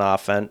first on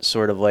offense,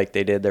 sort of like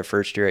they did their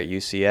first year at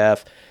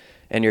UCF,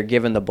 and you're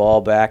giving the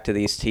ball back to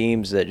these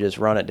teams that just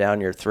run it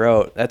down your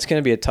throat. That's going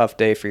to be a tough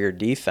day for your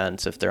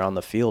defense if they're on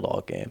the field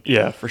all game.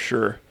 Yeah, for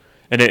sure.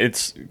 And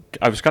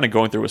I was kind of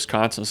going through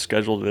Wisconsin's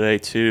schedule today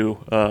too.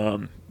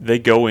 They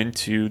go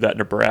into that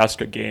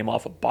Nebraska game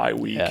off a bye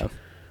week,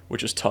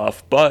 which is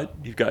tough. But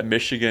you've got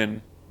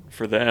Michigan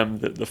for them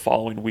the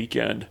following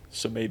weekend,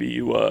 so maybe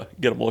you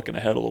get them looking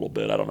ahead a little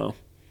bit. I don't know.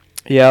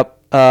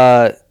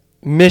 Yep.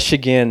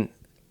 Michigan.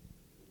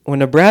 When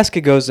Nebraska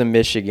goes to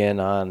Michigan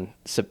on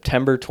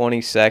September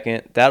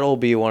 22nd, that will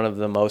be one of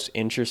the most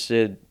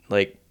interested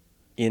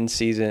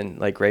in-season,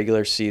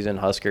 regular season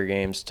Husker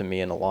games to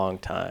me in a long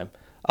time.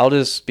 I'll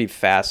just be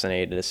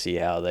fascinated to see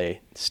how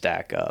they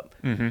stack up.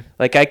 Mm-hmm.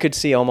 I could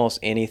see almost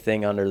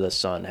anything under the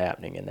sun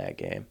happening in that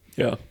game.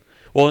 Yeah.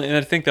 Well, and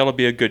I think that'll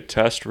be a good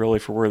test, really,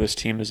 for where this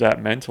team is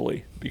at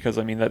mentally. Because,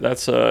 I mean,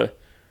 that's the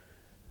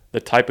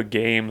type of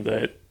game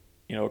that,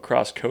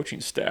 across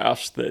coaching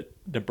staffs that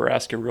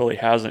Nebraska really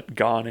hasn't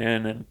gone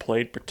in and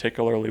played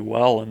particularly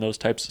well in those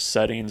types of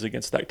settings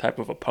against that type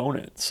of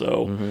opponent.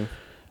 So,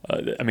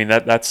 I mean,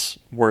 that's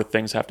where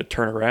things have to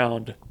turn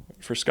around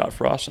for Scott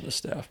Frost and the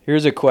staff.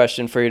 Here's a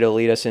question for you to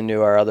lead us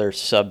into our other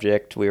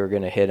subject we were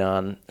going to hit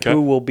on. Okay.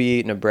 Who will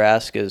be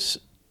Nebraska's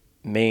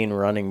main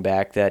running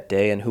back that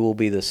day, and who will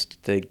be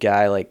the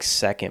guy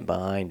second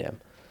behind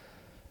him?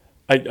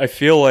 I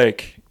feel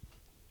like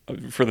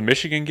for the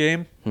Michigan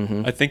game,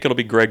 I think it'll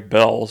be Greg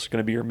Bell is going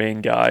to be your main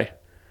guy.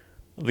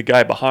 The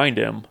guy behind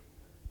him,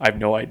 I have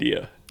no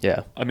idea.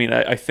 Yeah. I mean,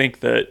 I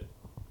think that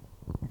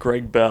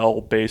Greg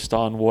Bell, based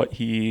on what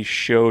he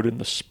showed in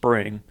the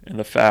spring and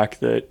the fact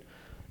that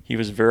he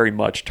was very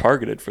much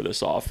targeted for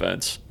this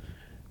offense,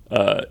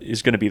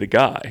 is going to be the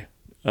guy.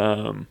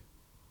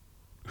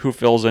 Who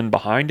fills in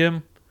behind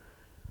him?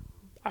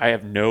 I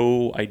have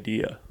no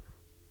idea.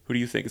 Who do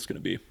you think it's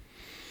going to be?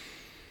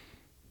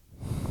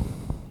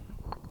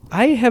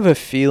 I have a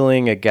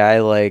feeling a guy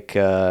like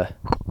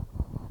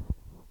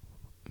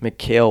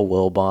Mikhail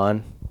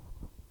Wilbon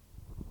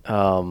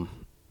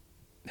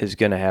is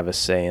going to have a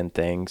say in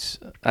things.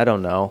 I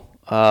don't know.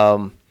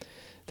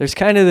 There's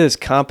kind of this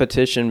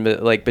competition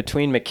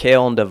between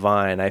Mikhail and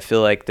Devine. I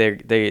feel like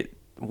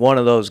one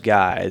of those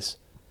guys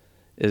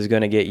is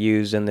going to get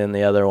used, and then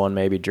the other one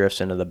maybe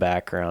drifts into the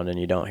background and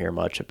you don't hear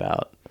much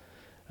about.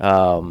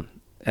 And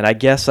I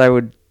guess I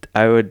would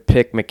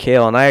pick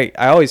McHale, and I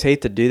always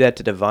hate to do that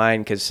to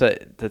Devine because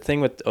the thing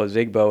with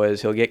Ozigbo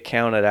is he'll get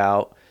counted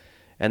out,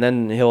 and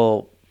then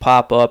he'll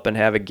pop up and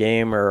have a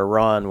game or a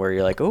run where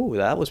you're like, oh,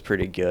 that was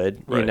pretty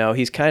good. Right. You know,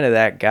 he's kind of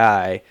that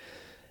guy.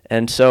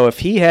 And so if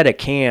he had a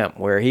camp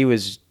where he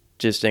was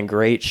just in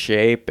great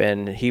shape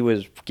and he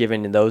was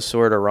giving those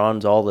sort of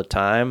runs all the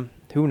time,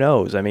 who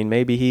knows? I mean,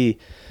 maybe he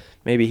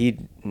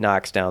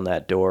knocks down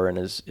that door and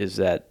is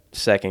that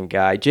second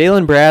guy.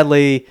 Jalen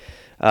Bradley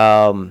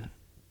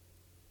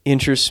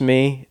interests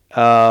me,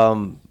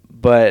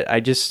 but I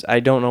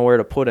don't know where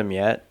to put him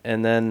yet.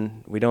 And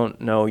then we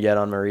don't know yet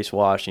on Maurice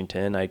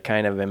Washington. I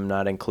kind of am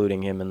not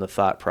including him in the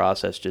thought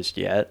process just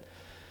yet.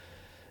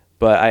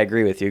 But I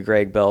agree with you.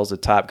 Greg Bell's the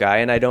top guy,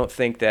 and I don't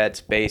think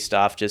that's based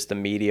off just the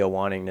media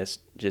wanting this,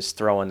 just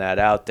throwing that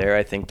out there.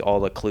 I think all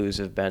the clues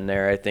have been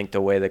there. I think the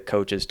way the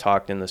coaches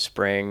talked in the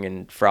spring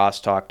and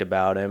Frost talked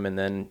about him, and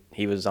then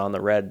he was on the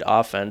Red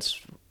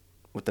offense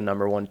with the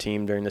number one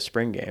team during the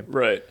spring game.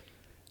 Right.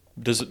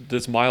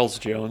 Does Miles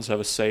Jones have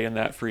a say in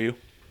that for you?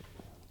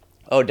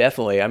 Oh,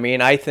 definitely. I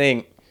mean, I've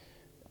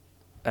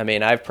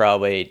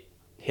probably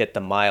hit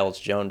the Miles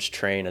Jones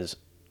train as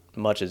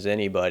much as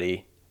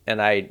anybody,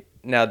 and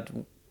now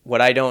what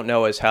I don't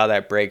know is how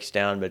that breaks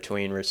down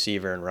between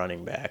receiver and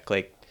running back,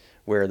 like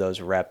where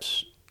those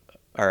reps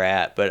are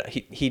at. But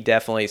he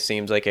definitely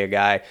seems like a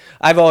guy.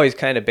 I've always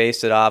kind of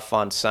based it off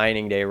on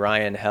signing day.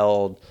 Ryan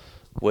Held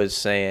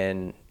was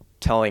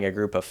telling a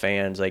group of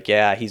fans, like,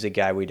 yeah, he's a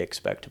guy we'd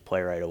expect to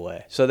play right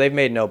away. So they've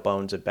made no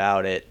bones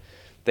about it.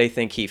 They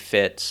think he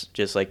fits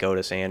just like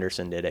Otis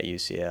Anderson did at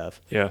UCF.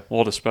 Yeah,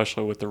 well,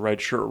 especially with the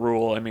red shirt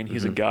rule. I mean,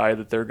 he's a guy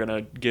that they're going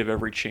to give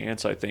every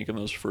chance, I think, in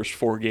those first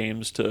 4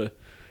 games to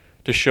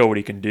show what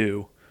he can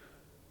do.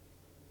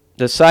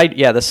 The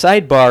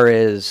sidebar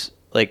is,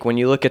 like, when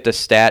you look at the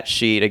stat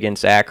sheet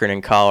against Akron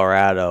and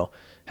Colorado,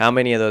 how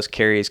many of those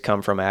carries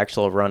come from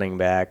actual running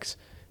backs?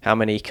 How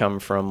many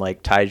come from,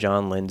 like,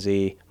 Tyjon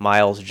Lindsey,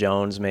 Miles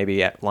Jones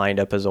maybe lined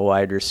up as a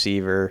wide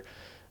receiver?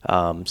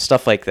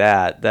 Stuff like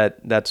that.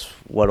 That's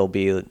what'll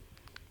be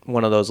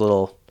one of those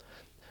little.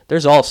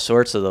 There's all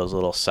sorts of those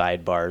little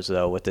sidebars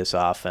though with this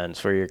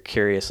offense where you're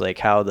curious like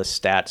how the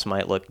stats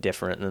might look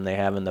different than they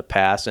have in the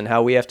past and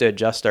how we have to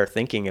adjust our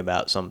thinking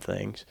about some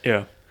things.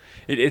 Yeah,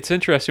 it's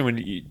interesting when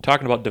you're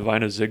talking about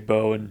Devine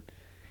Ozigbo, and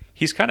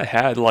he's kind of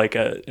had like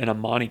an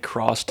Amani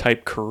Cross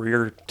type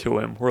career to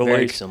him where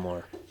Very like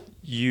similar.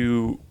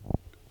 He'll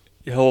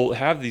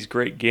have these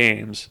great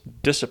games,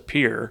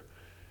 disappear,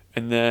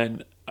 and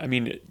then I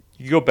mean,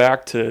 you go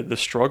back to the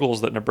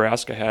struggles that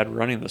Nebraska had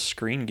running the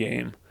screen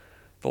game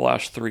the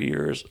last 3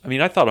 years. I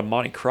mean, I thought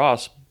Amani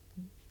Cross,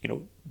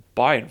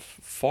 by and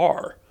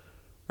far,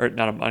 or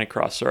not Amani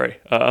Cross, sorry.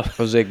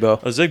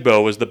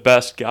 Ozigbo was the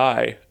best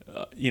guy,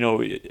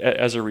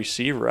 as a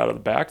receiver out of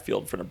the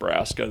backfield for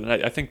Nebraska. And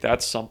I think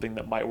that's something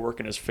that might work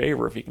in his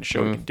favor if he can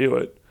show he can do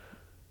it.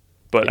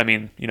 But, I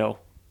mean,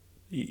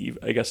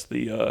 I guess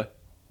the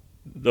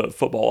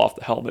football off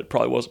the helmet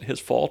probably wasn't his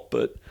fault,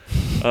 but...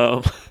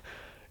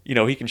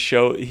 he can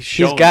show.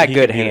 He's got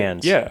good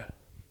hands. Yeah,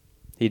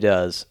 he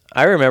does.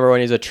 I remember when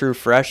he was a true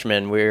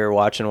freshman, we were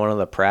watching one of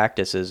the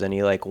practices, and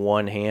he like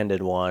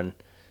one-handed one,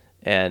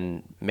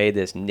 and made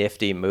this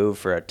nifty move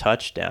for a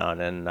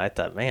touchdown. And I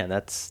thought, man,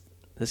 that's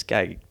this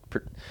guy.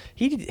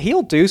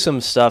 He'll do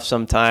some stuff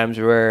sometimes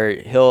where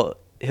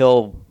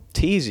he'll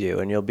tease you,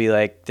 and you'll be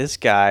like, this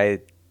guy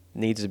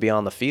needs to be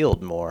on the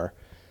field more.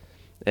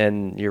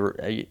 And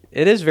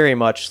it is very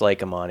much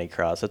like Amani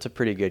Cross. That's a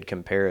pretty good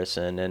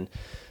comparison. And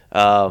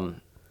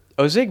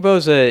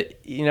Ozigbo's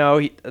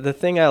the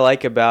thing I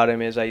like about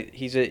him is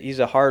he's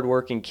a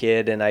hardworking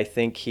kid, and I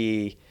think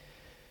he,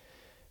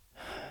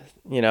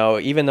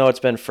 even though it's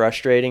been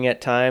frustrating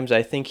at times,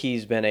 I think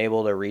he's been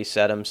able to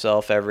reset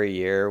himself every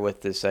year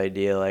with this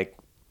idea like,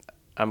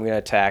 I'm going to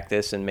attack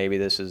this, and maybe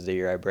this is the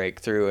year I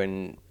break through.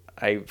 And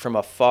from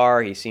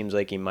afar, he seems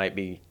like he might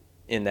be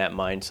in that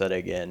mindset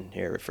again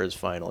here for his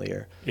final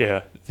year.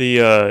 Yeah,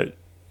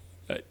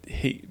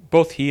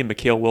 both he and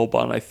Mikhail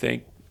Wilbon, I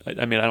think.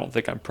 I mean, I don't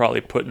think I'm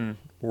probably putting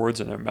words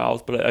in their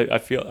mouth, but I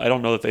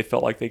don't know that they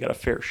felt like they got a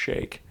fair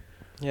shake.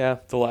 Yeah,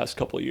 the last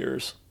couple of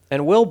years.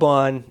 And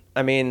Wilbon,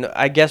 I mean,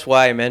 I guess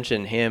why I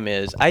mentioned him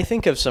is I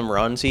think of some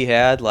runs he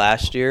had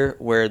last year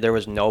where there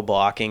was no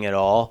blocking at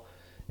all,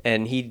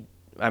 and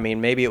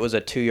maybe it was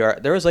a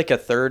 2-yard. There was like a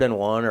 3rd and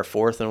 1 or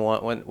 4th and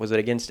 1. Was it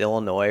against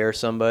Illinois or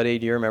somebody?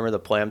 Do you remember the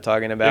play I'm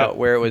talking about? Yeah.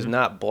 Where it was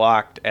not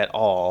blocked at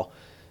all,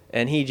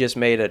 and he just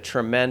made a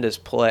tremendous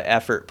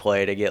effort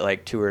play to get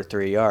like 2 or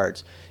 3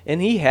 yards. And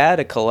he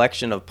had a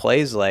collection of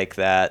plays like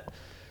that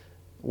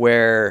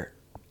where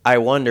I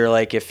wonder,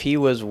 like, if he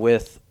was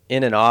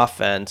in an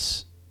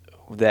offense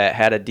that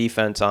had a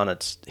defense on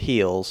its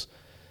heels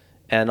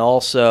and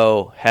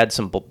also had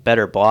some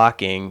better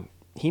blocking,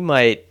 he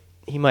might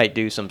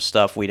do some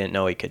stuff we didn't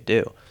know he could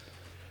do.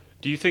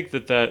 Do you think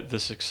that the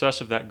success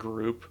of that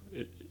group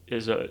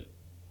is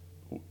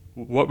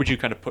what would you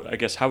kind of put? I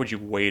guess how would you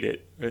weight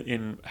it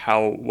in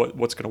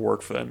what's going to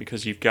work for them?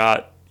 Because you've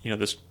got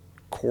this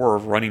core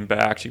of running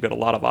backs, you've got a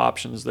lot of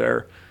options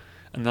there,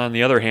 and then on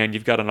the other hand,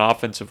 you've got an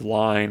offensive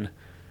line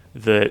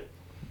that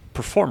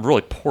performed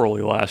really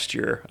poorly last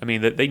year. I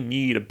mean, that they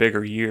need a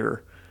bigger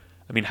year.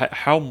 I mean,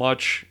 how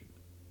much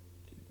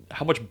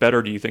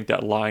better do you think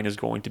that line is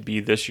going to be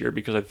this year?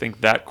 Because I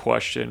think that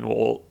question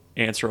will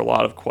answer a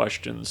lot of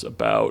questions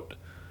about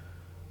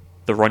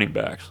the running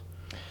backs.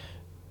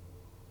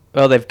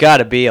 Well, they've got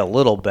to be a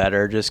little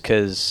better just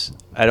because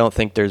I don't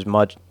think there's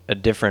much a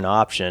different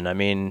option. I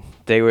mean,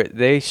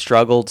 they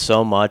struggled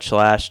so much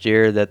last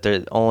year that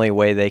the only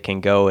way they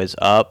can go is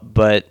up.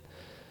 But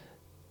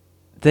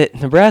the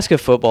Nebraska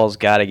football's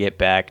got to get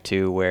back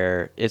to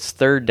where it's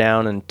 3rd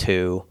down and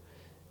 2,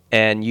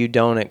 and you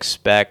don't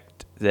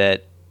expect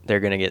that they're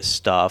going to get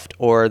stuffed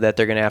or that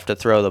they're going to have to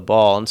throw the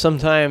ball. And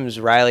sometimes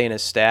Riley and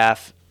his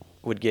staff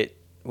would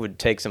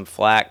take some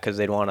flack because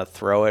they'd want to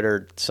throw it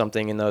or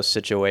something in those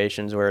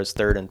situations where it's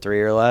 3rd and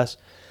 3 or less.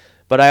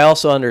 But I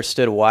also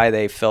understood why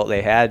they felt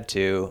they had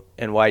to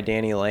and why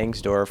Danny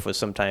Langsdorf was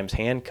sometimes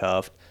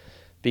handcuffed,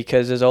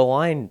 because his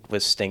O-line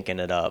was stinking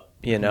it up,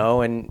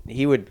 and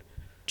he would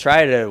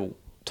try to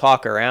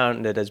talk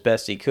around it as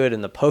best he could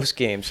in the post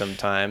game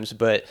sometimes.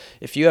 But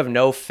if you have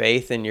no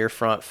faith in your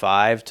front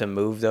 5 to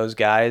move those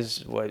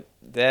guys,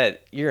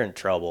 you're in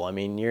trouble. I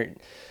mean, you're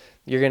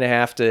going to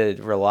have to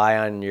rely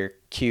on your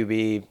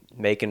QB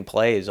making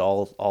plays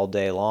all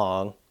day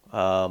long,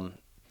 and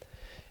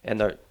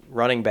the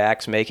running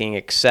backs making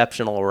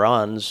exceptional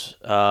runs.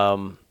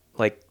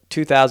 Like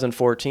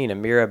 2014,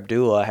 Amir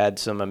Abdullah had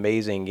some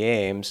amazing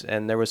games,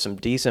 and there was some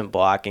decent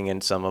blocking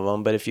in some of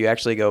them. But if you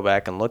actually go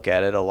back and look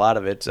at it, a lot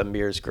of it's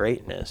Amir's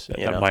greatness.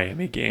 That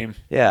Miami game,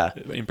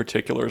 in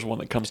particular, is one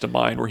that comes to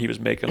mind where he was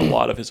making a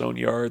lot of his own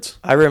yards.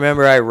 I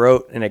remember I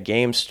wrote in a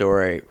game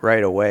story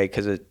right away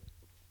because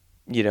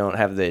you don't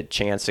have the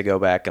chance to go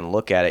back and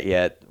look at it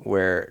yet,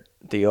 where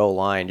the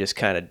O-line just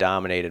kind of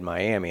dominated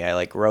Miami.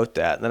 I wrote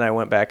that, and then I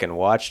went back and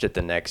watched it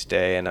the next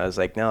day, and I was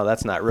like, no,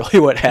 that's not really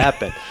what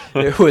happened.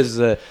 It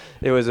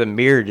was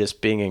Amir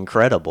just being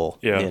incredible.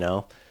 Yeah.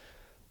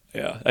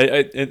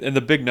 And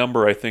the big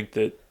number I think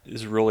that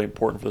is really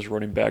important for this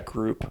running back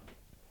group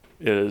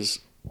is,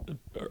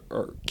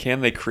 or can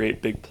they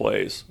create big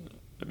plays?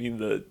 I mean,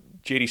 the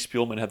J.D.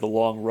 Spielman had the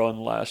long run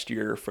last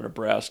year for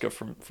Nebraska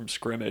from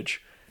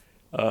scrimmage.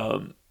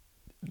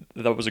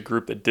 That was a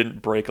group that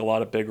didn't break a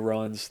lot of big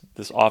runs.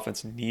 This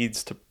offense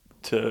needs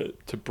to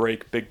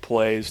break big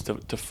plays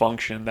to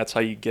function. That's how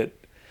you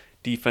get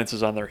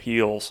defenses on their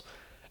heels.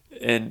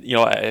 And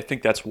I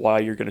think that's why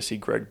you're going to see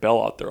Greg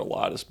Bell out there a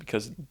lot, is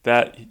because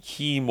that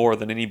he, more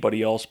than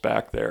anybody else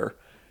back there,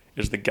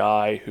 is the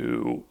guy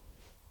who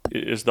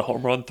is the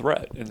home run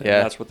threat, and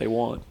that's what they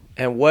want.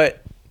 And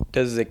what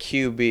does a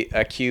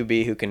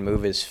QB who can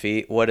move his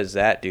feet, what does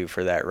that do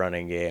for that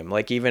running game?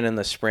 Like, even in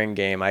the spring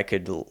game, I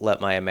could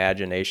let my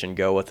imagination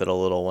go with it a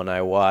little when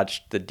I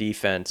watched the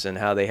defense and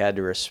how they had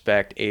to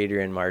respect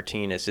Adrian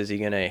Martinez. Is he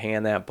going to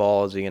hand that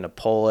ball? Is he going to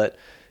pull it?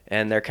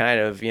 And they're kind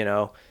of,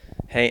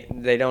 hey,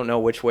 they don't know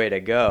which way to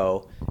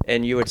go.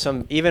 And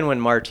even when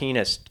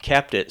Martinez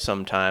kept it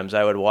sometimes,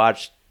 I would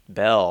watch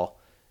Bell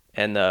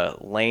and the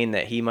lane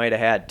that he might have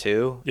had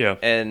too. Yeah.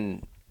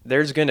 And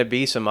there's going to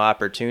be some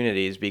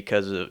opportunities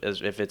because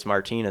if it's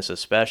Martinez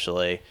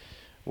especially,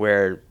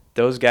 where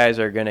those guys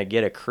are going to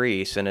get a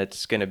crease, and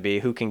it's going to be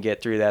who can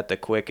get through that the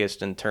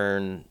quickest and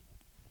turn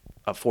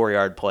a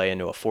 4-yard play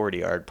into a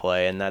 40-yard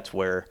play, and that's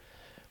where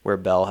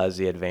Bell has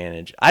the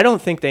advantage. I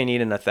don't think they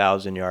need an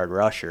 1,000-yard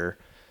rusher.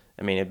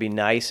 I mean, it'd be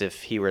nice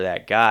if he were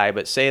that guy,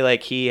 but say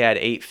he had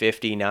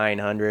 850,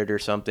 900 or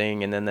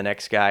something, and then the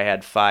next guy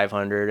had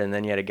 500, and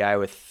then you had a guy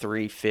with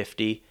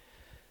 350.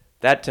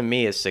 That to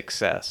me is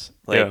success.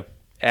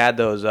 Add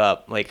those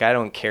up. I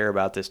don't care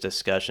about this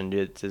discussion.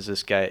 Does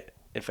this guy,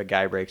 if a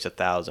guy breaks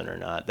 1,000 or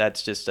not?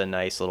 That's just a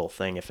nice little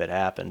thing if it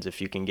happens,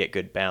 if you can get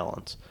good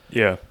balance.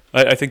 Yeah,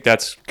 I think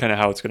that's kind of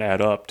how it's going to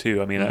add up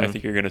too. I mean, I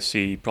think you're going to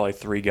see probably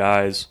 3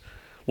 guys,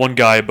 one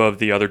guy above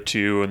the other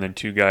 2, and then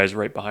 2 guys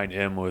right behind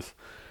him with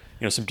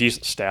some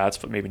decent stats,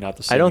 but maybe not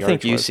the same. I don't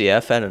think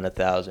UCF had an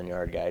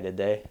 1,000-yard guy, did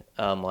they?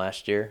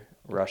 Last year,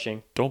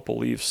 rushing. Don't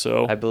believe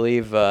so. I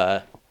believe.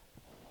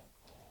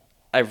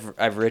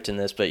 I've written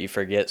this, but you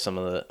forget some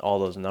of all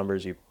those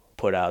numbers you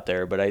put out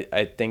there. But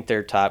I think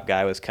their top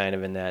guy was kind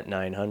of in that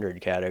 900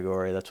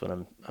 category. That's what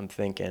I'm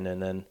thinking.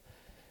 And then,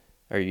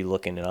 are you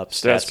looking it up?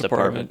 Stats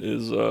department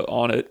is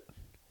on it.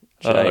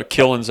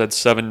 Killens had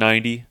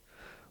 790,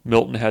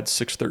 Milton had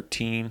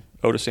 613,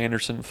 Otis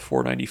Anderson with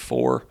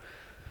 494,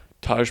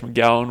 Taj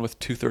McGowan with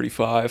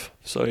 235.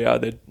 So yeah,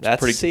 that's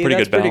pretty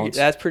good balance.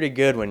 That's pretty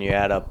good when you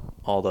add up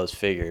all those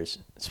figures,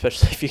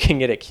 especially if you can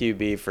get a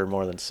QB for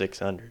more than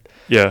 600.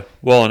 Yeah,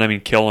 well, and I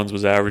mean, Killens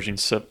was averaging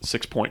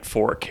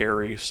 6.4 a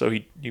carry, so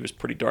he was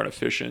pretty darn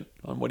efficient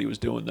on what he was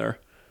doing there.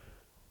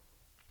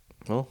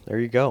 Well, there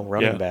you go,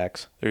 running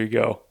backs. There you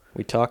go.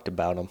 We talked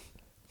about them.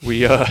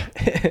 We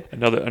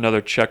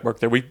another check mark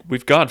there.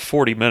 We've gone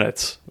 40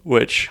 minutes,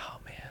 which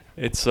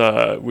it's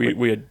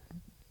we had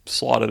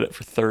slotted it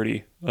for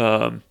 30.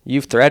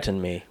 You've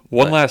threatened me.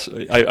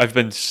 I've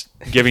been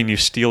giving you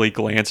steely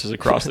glances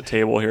across the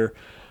table here.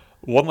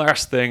 One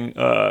last thing,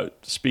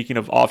 speaking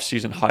of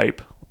off-season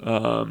hype,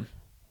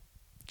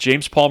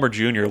 James Palmer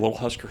Jr., a little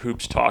Husker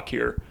Hoops talk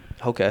here.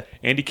 Okay.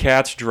 Andy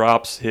Katz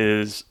drops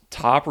his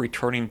top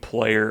returning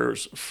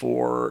players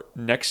for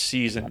next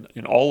season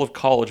in all of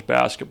college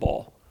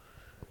basketball.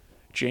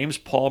 James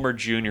Palmer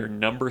Jr.,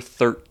 number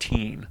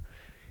 13.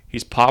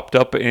 He's popped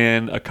up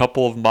in a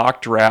couple of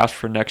mock drafts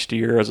for next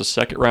year as a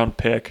second-round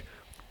pick.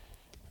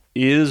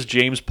 Is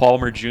James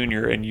Palmer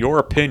Jr., in your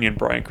opinion,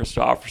 Brian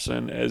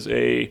Christopherson, as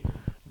a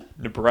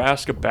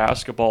Nebraska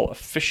basketball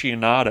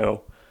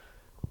aficionado,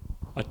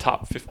 a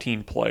top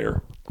 15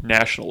 player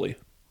nationally?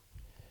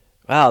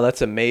 Wow,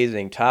 that's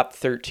amazing. Top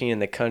 13 in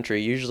the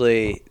country.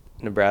 Usually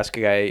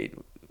Nebraska guy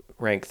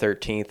ranked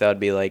 13th. That would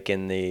be like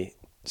in the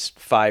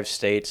 5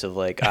 states of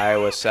like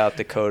Iowa, South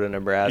Dakota,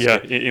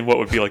 Nebraska. Yeah, in what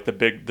would be like the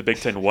Big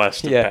Ten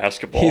West of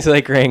basketball. He's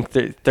like ranked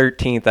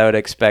 13th. I would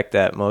expect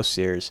that most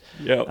years.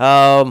 Yeah.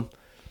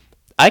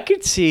 I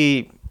could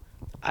see.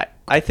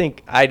 I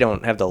think I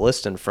don't have the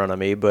list in front of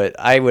me, but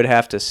I would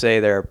have to say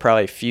there are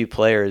probably few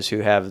players who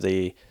have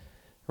the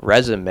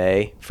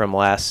resume from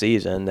last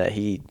season that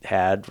he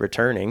had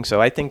returning.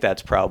 So I think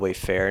that's probably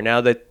fair.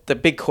 Now, the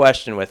big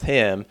question with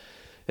him,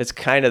 it's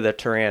kind of the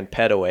Turan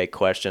Petaway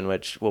question,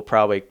 which will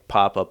probably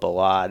pop up a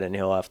lot and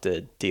he'll have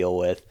to deal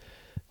with.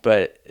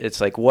 But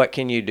it's like, what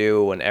can you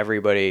do when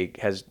everybody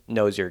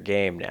knows your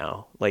game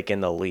now, like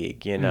in the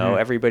league? You know,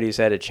 everybody's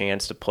had a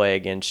chance to play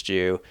against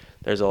you.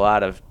 There's a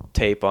lot of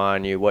tape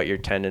on you, what your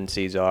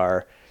tendencies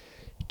are.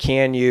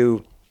 Can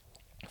you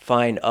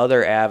find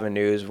other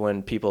avenues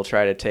when people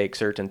try to take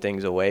certain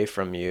things away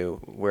from you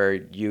where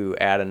you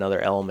add another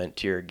element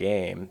to your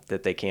game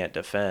that they can't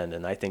defend?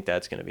 And I think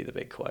that's going to be the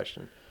big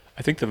question.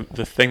 I think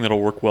the thing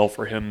that'll work well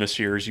for him this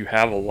year is you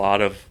have a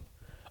lot of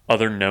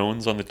other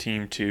knowns on the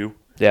team too.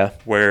 Yeah.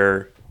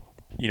 Where,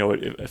 you know,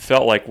 it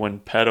felt like when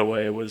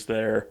Petaway was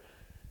there,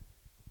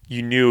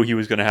 you knew he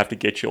was going to have to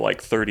get you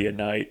like 30 a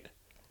night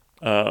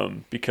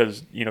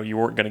because, you know, you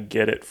weren't going to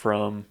get it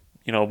from,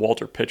 you know,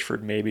 Walter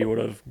Pitchford maybe would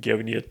have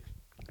given you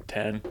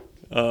 10.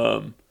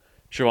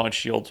 Siobhan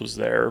Shields was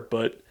there,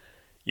 but,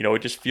 you know,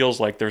 it just feels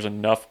like there's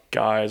enough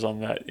guys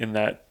in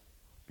that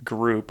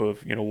group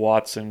of, you know,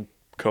 Watson,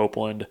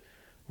 Copeland,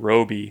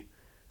 Roby,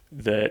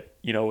 that,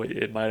 you know,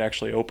 it might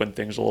actually open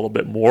things a little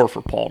bit more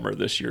for Palmer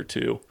this year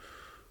too.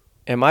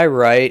 Am I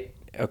right?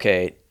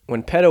 Okay,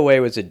 when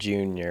Petaway was a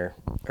junior,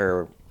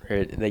 or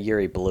the year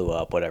he blew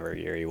up, whatever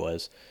year he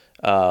was,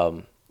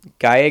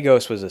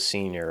 Gallegos was a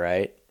senior,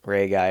 right?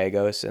 Ray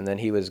Gallegos, and then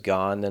he was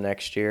gone the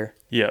next year?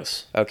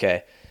 Yes.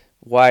 Okay.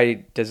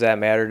 Why does that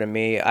matter to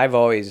me? I've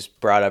always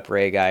brought up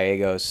Ray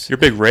Gallegos. You're a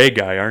big Ray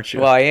guy, aren't you?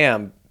 Well, I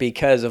am,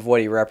 because of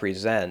what he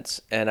represents,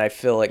 and I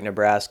feel like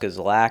Nebraska's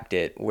lacked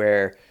it,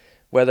 where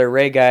whether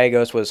Ray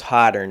Gallegos was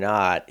hot or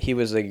not, he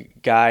was a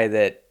guy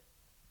that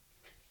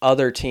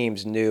other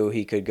teams knew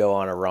he could go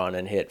on a run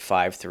and hit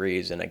 5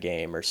 threes in a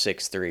game or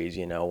 6 threes,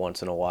 you know,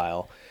 once in a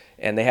while.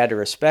 And they had to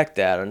respect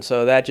that. And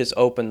so that just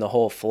opened the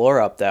whole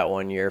floor up that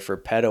one year for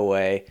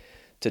Petaway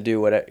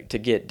to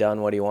get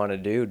done what he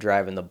wanted to do,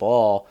 driving the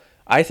ball.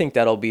 I think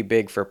that'll be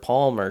big for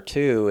Palmer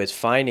too, is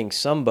finding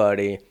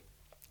somebody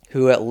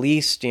who at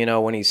least, you know,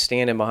 when he's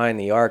standing behind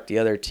the arc, the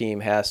other team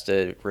has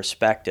to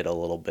respect it a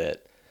little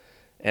bit.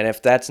 And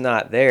if that's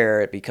not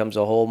there, it becomes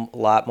a whole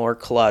lot more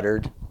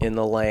cluttered in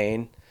the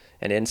lane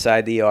and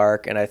inside the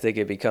arc, and I think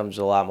it becomes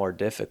a lot more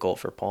difficult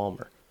for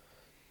Palmer.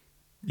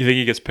 You think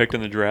he gets picked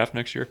in the draft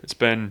next year? It's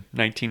been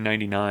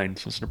 1999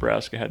 since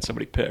Nebraska had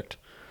somebody picked.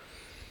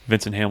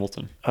 Vincent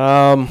Hamilton.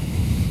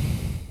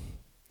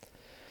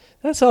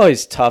 That's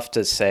always tough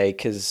to say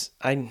because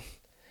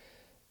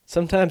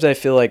sometimes I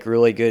feel like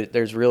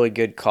there's really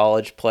good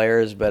college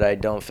players, but I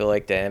don't feel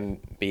like the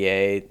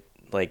NBA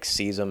like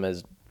sees them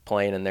as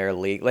playing in their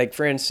league. Like,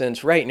 for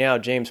instance, right now,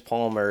 James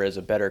Palmer is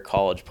a better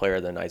college player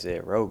than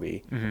Isaiah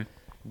Roby. Mm-hmm.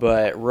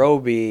 But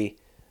Roby,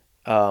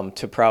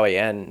 to probably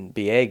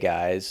NBA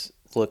guys,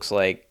 looks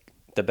like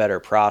the better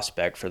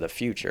prospect for the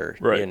future,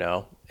 right. You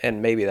know?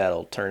 And maybe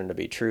that'll turn to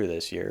be true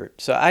this year.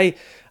 So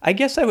I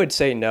guess I would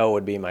say no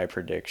would be my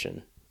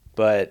prediction.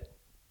 But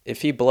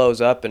if he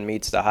blows up and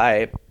meets the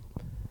hype,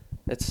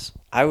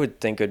 I would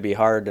think it would be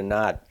hard to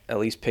not at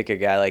least pick a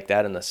guy like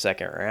that in the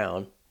second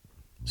round.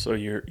 So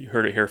you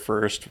heard it here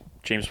first.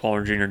 James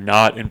Palmer Jr.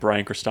 not in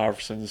Brian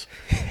Christopherson's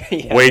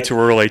way too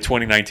early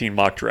 2019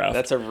 mock draft.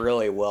 That's a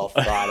really well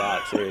thought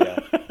out too. Yeah.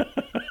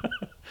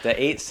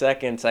 The 8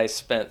 seconds I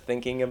spent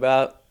thinking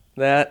about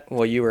that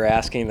while you were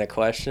asking the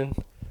question.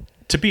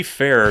 To be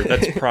fair,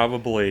 that's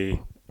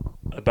probably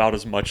about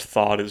as much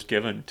thought as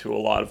given to a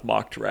lot of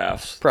mock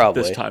drafts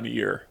probably. This time of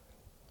year.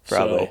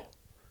 Probably. So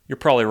you're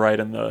probably right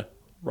in the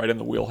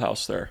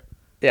wheelhouse there.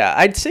 Yeah,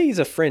 I'd say he's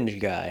a fringe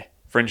guy.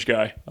 Fringe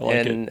guy. I like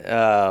it.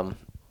 And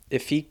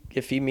if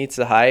he meets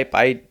the hype,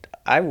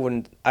 I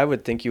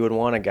would think you would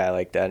want a guy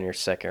like that in your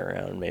second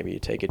round. Maybe you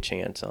take a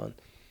chance on.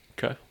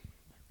 Okay.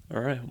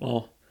 All right.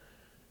 Well,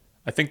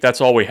 I think that's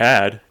all we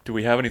had. Do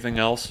we have anything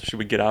else? Should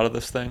we get out of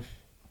this thing?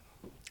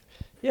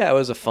 Yeah, it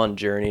was a fun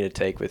journey to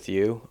take with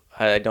you.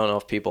 I don't know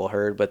if people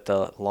heard, but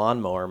the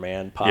lawnmower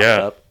man popped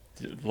Yeah. up.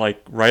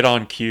 Like right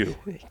on cue.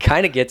 It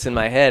kind of gets in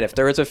my head. If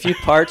there was a few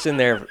parts in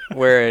there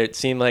where it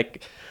seemed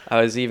like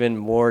I was even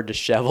more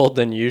disheveled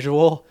than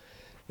usual,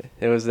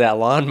 it was that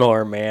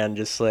lawnmower man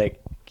just like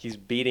he's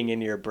beating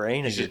into your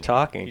brain as you're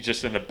talking. He's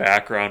just in the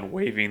background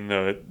waving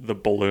the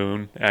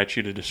balloon at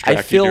you to distract you.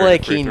 I feel during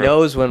like the free he throw.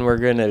 knows when we're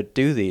going to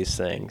do these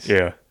things.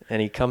 Yeah.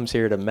 And he comes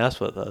here to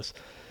mess with us.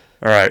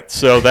 All right,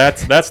 so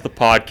that's the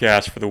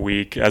podcast for the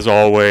week. As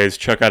always,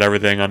 check out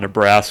everything on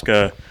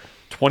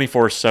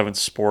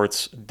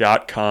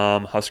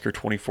Nebraska247sports.com, Husker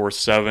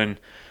 24/7.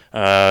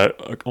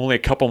 Only a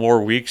couple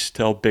more weeks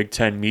till Big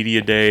Ten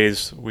Media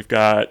Days. We've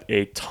got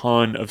a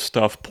ton of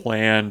stuff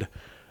planned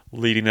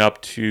leading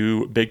up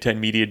to Big Ten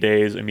Media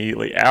Days,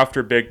 immediately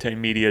after Big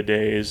Ten Media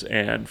Days,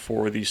 and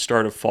for the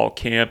start of fall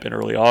camp in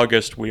early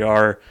August. We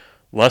are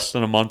less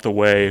than a month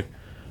away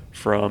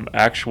from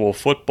actual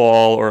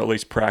football, or at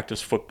least practice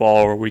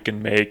football, where we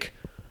can make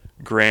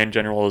grand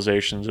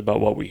generalizations about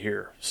what we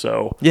hear.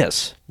 So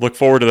Yes. look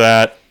forward to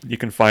that. You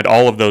can find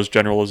all of those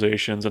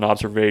generalizations and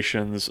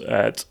observations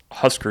at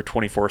Husker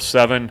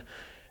 24/7.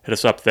 Hit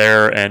us up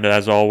there, and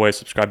as always,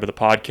 subscribe to the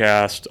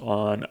podcast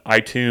on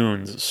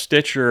iTunes,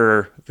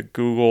 Stitcher, the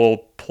Google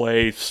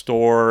Play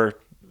Store.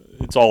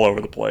 It's all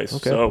over the place.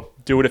 Okay. So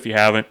do it if you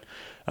haven't.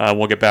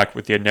 We'll get back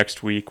with you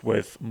next week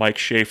with Mike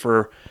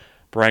Schaefer,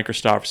 Brian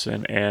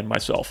Christopherson, and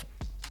myself.